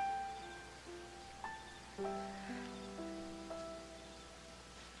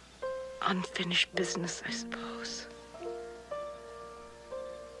 unfinished business, I suppose.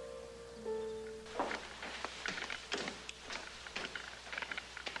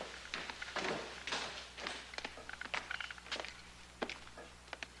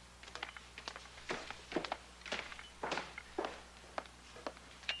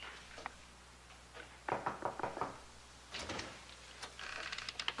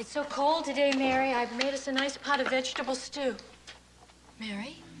 It's so cold today, Mary. I've made us a nice pot of vegetable stew.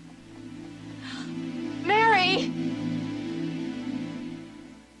 Mary? Mary!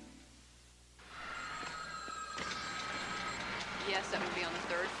 Yes, that would be on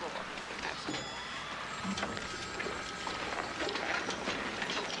the 3rd floor. Absolutely.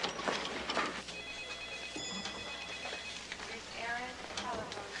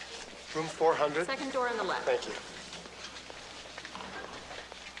 Room 400? Second door on the left. Thank you.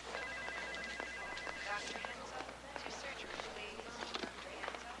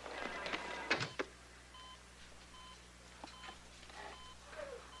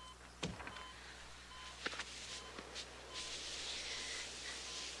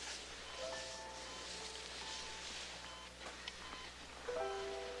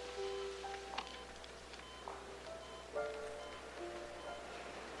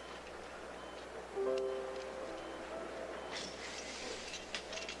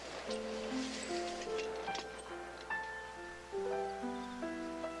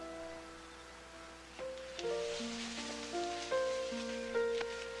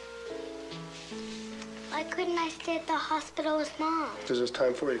 Why couldn't I stay at the hospital with Mom? Because it's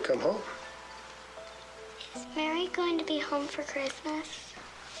time for you to come home. Is Mary going to be home for Christmas?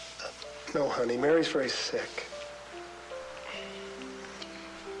 No, honey, Mary's very sick.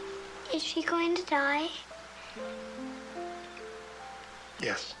 Is she going to die?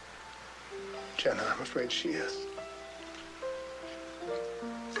 Yes. Jenna, I'm afraid she is.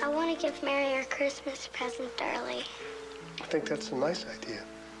 I want to give Mary her Christmas present early. I think that's a nice idea.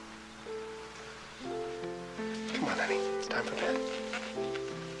 Come on, honey. It's time for bed.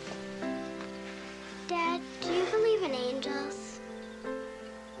 Dad, do you believe in angels?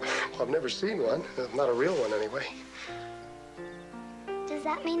 Well, I've never seen one. Not a real one, anyway. Does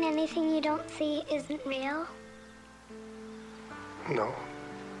that mean anything you don't see isn't real? No.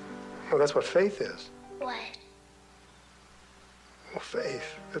 No, that's what faith is. What? Well,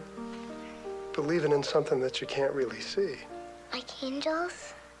 faith. Believing in something that you can't really see. Like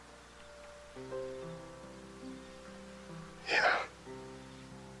angels? Yeah.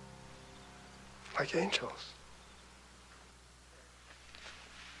 Like angels.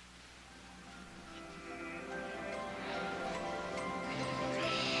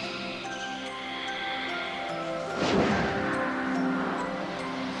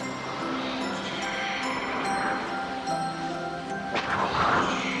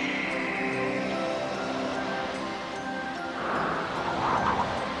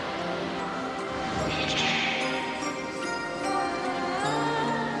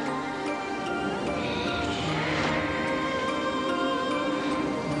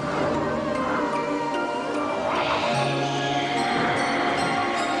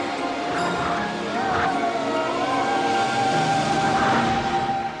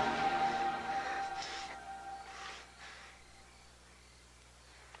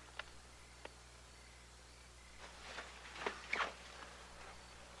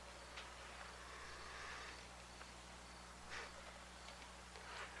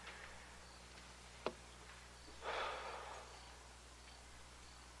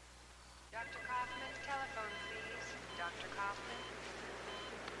 Dr. Kaufman, telephone, please. Dr. Kaufman.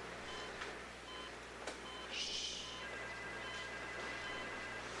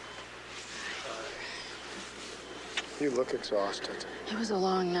 You look exhausted. It was a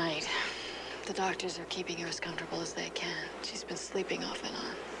long night. The doctors are keeping her as comfortable as they can. She's been sleeping off and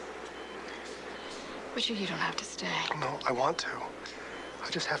on. But you don't have to stay. No, I want to. I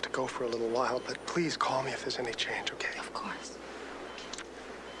just have to go for a little while, but please call me if there's any change, okay? Of course.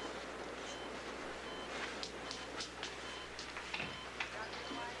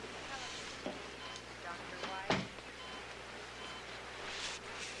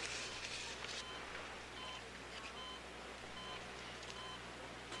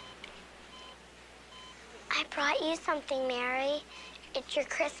 I brought you something, Mary. It's your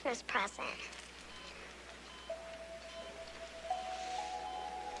Christmas present.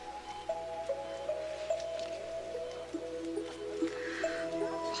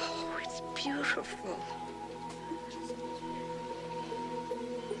 Oh, it's beautiful.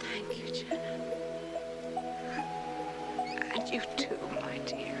 Thank you, Jenna. And you too, my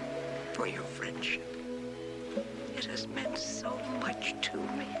dear, for your friendship. It has meant so much to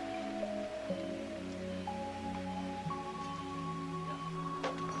me.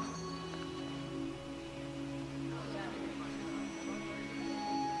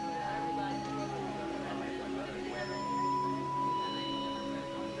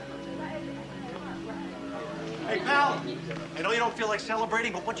 Pal, I know you don't feel like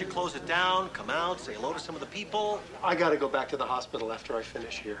celebrating, but why don't you close it down, come out, say hello to some of the people? I gotta go back to the hospital after I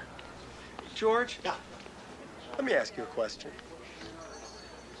finish here. George? Yeah. Let me ask you a question.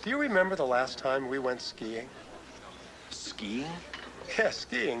 Do you remember the last time we went skiing? Skiing? Yeah,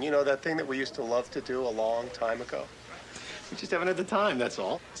 skiing. You know, that thing that we used to love to do a long time ago? We just haven't had the time, that's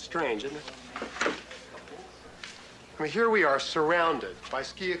all. Strange, isn't it? I mean, here we are surrounded by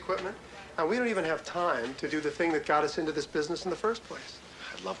ski equipment, and we don't even have time to do the thing that got us into this business in the first place.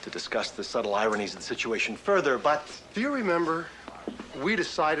 I'd love to discuss the subtle ironies of the situation further, but... Do you remember we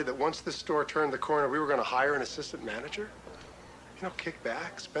decided that once this store turned the corner, we were going to hire an assistant manager? You know, kick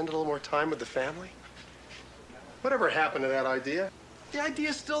back, spend a little more time with the family? Whatever happened to that idea? The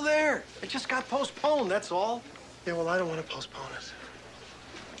idea's still there. It just got postponed, that's all. Yeah, well, I don't want to postpone it.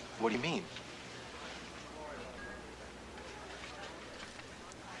 What do you mean?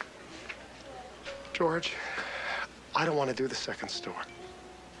 George, I don't want to do the second store.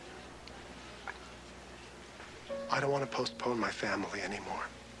 I don't want to postpone my family anymore.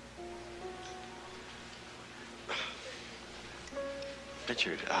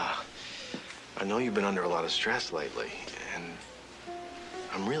 Richard, I know you've been under a lot of stress lately, and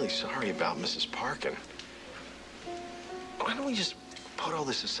I'm really sorry about Mrs. Parkin. Why don't we just put all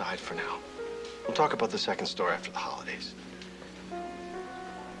this aside for now? We'll talk about the second store after the holidays.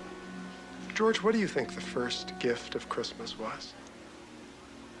 George, what do you think the first gift of Christmas was?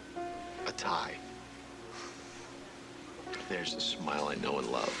 A tie. There's the smile I know and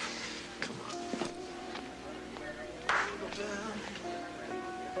love. Come on.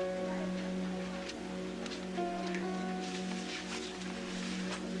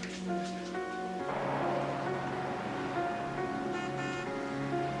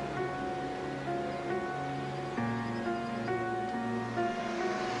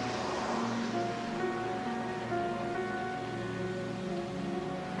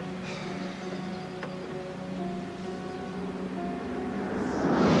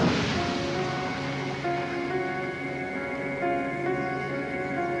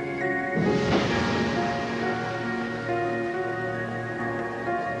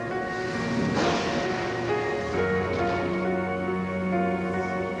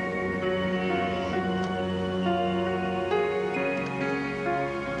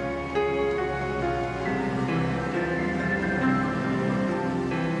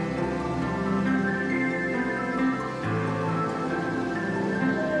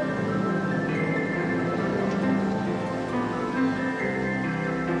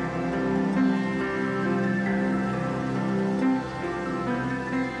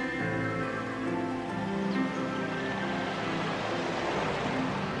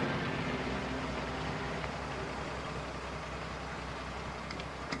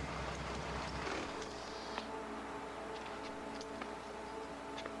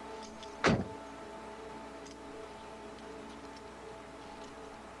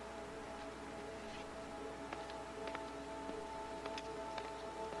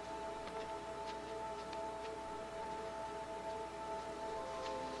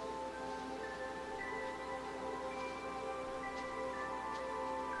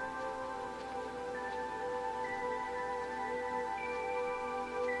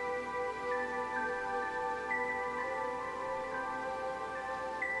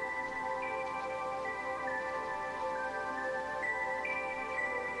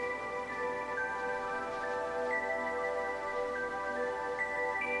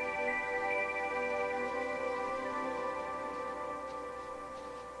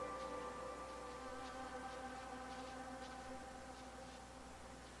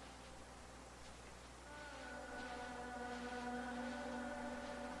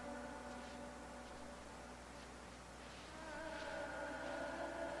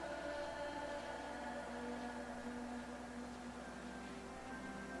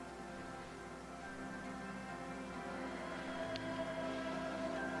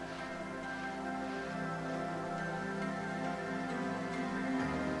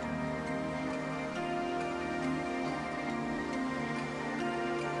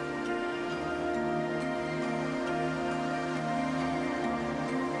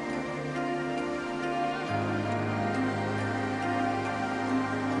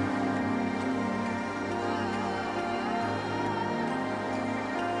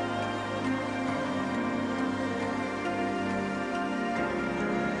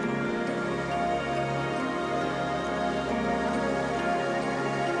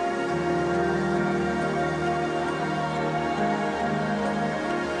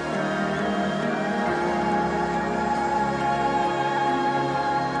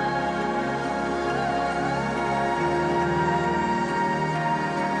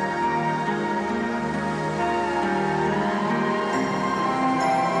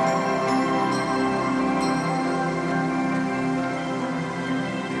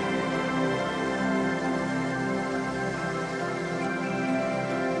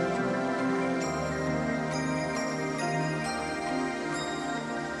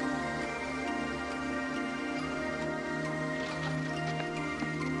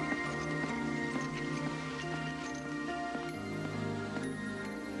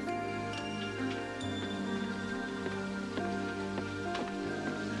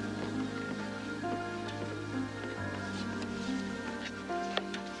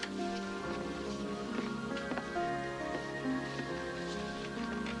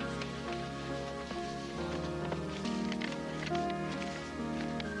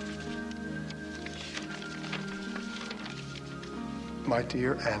 My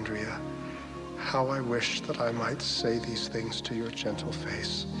dear Andrea, how I wish that I might say these things to your gentle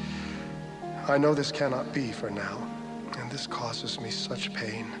face. I know this cannot be for now, and this causes me such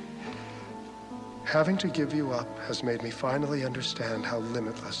pain. Having to give you up has made me finally understand how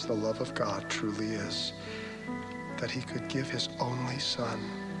limitless the love of God truly is, that he could give his only son.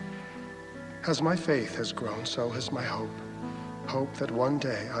 As my faith has grown, so has my hope. Hope that one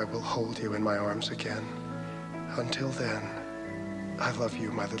day I will hold you in my arms again. Until then, I love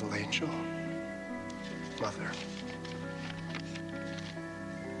you, my little angel. Mother.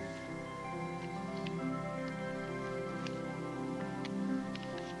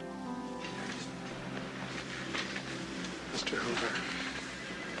 Mr. Hoover.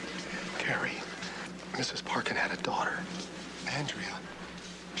 Carrie, Mrs. Parkin had a daughter, Andrea.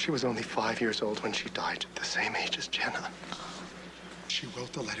 She was only 5 years old when she died, the same age as Jenna. She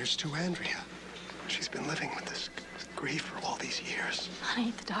wrote the letters to Andrea. She's been living with this grief for all these years.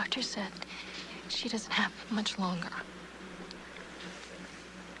 Honey, the doctor said she doesn't have much longer.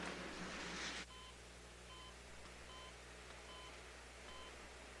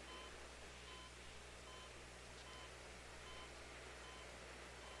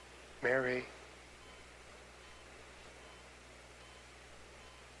 Mary.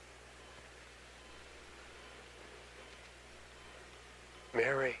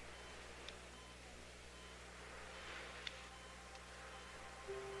 Mary.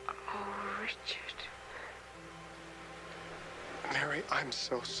 Oh, Richard. Mary, I'm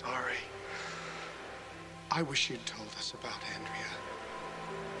so sorry. I wish you'd told us about Andrea.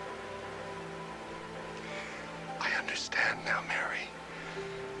 I understand now, Mary.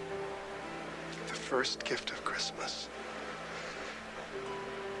 The first gift of Christmas.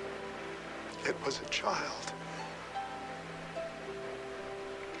 It was a child.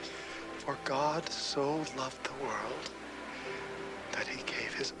 For God so loved the world that he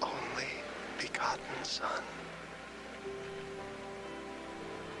gave his only begotten Son.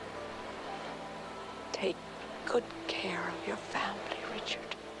 Take good care of your family, Richard.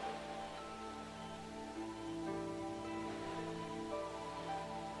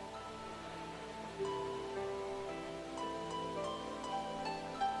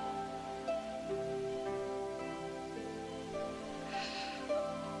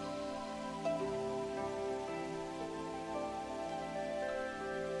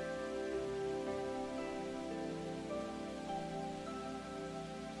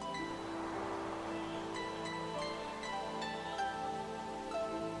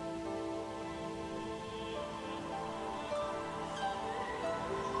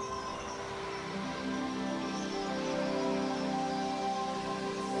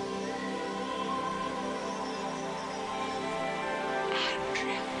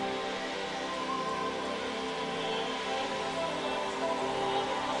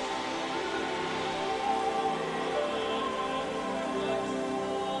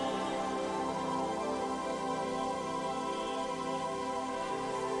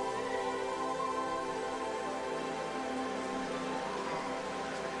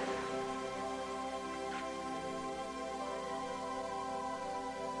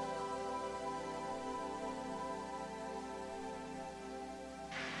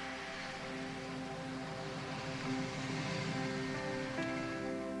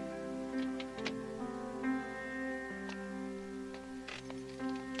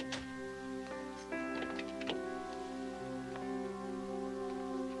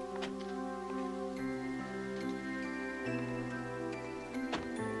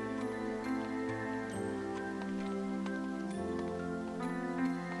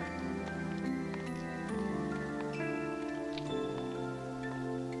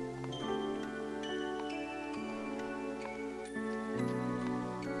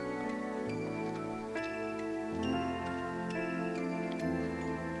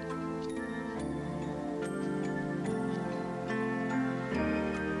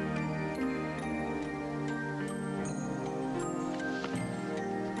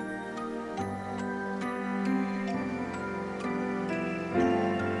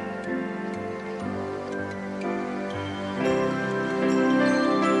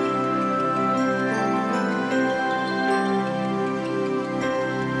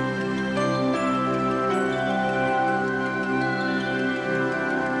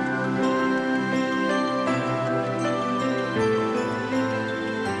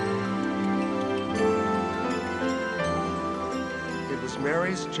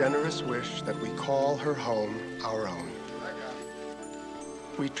 Mary's generous wish that we call her home our own.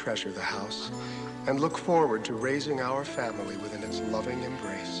 We treasure the house and look forward to raising our family within its loving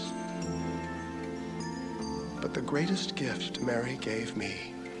embrace. But But the greatest gift Mary gave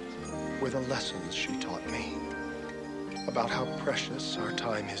me were the lessons she taught me about how precious our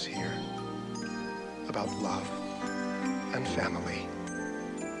time is here, about love and family.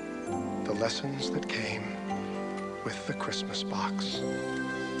 The lessons that came with the Christmas box.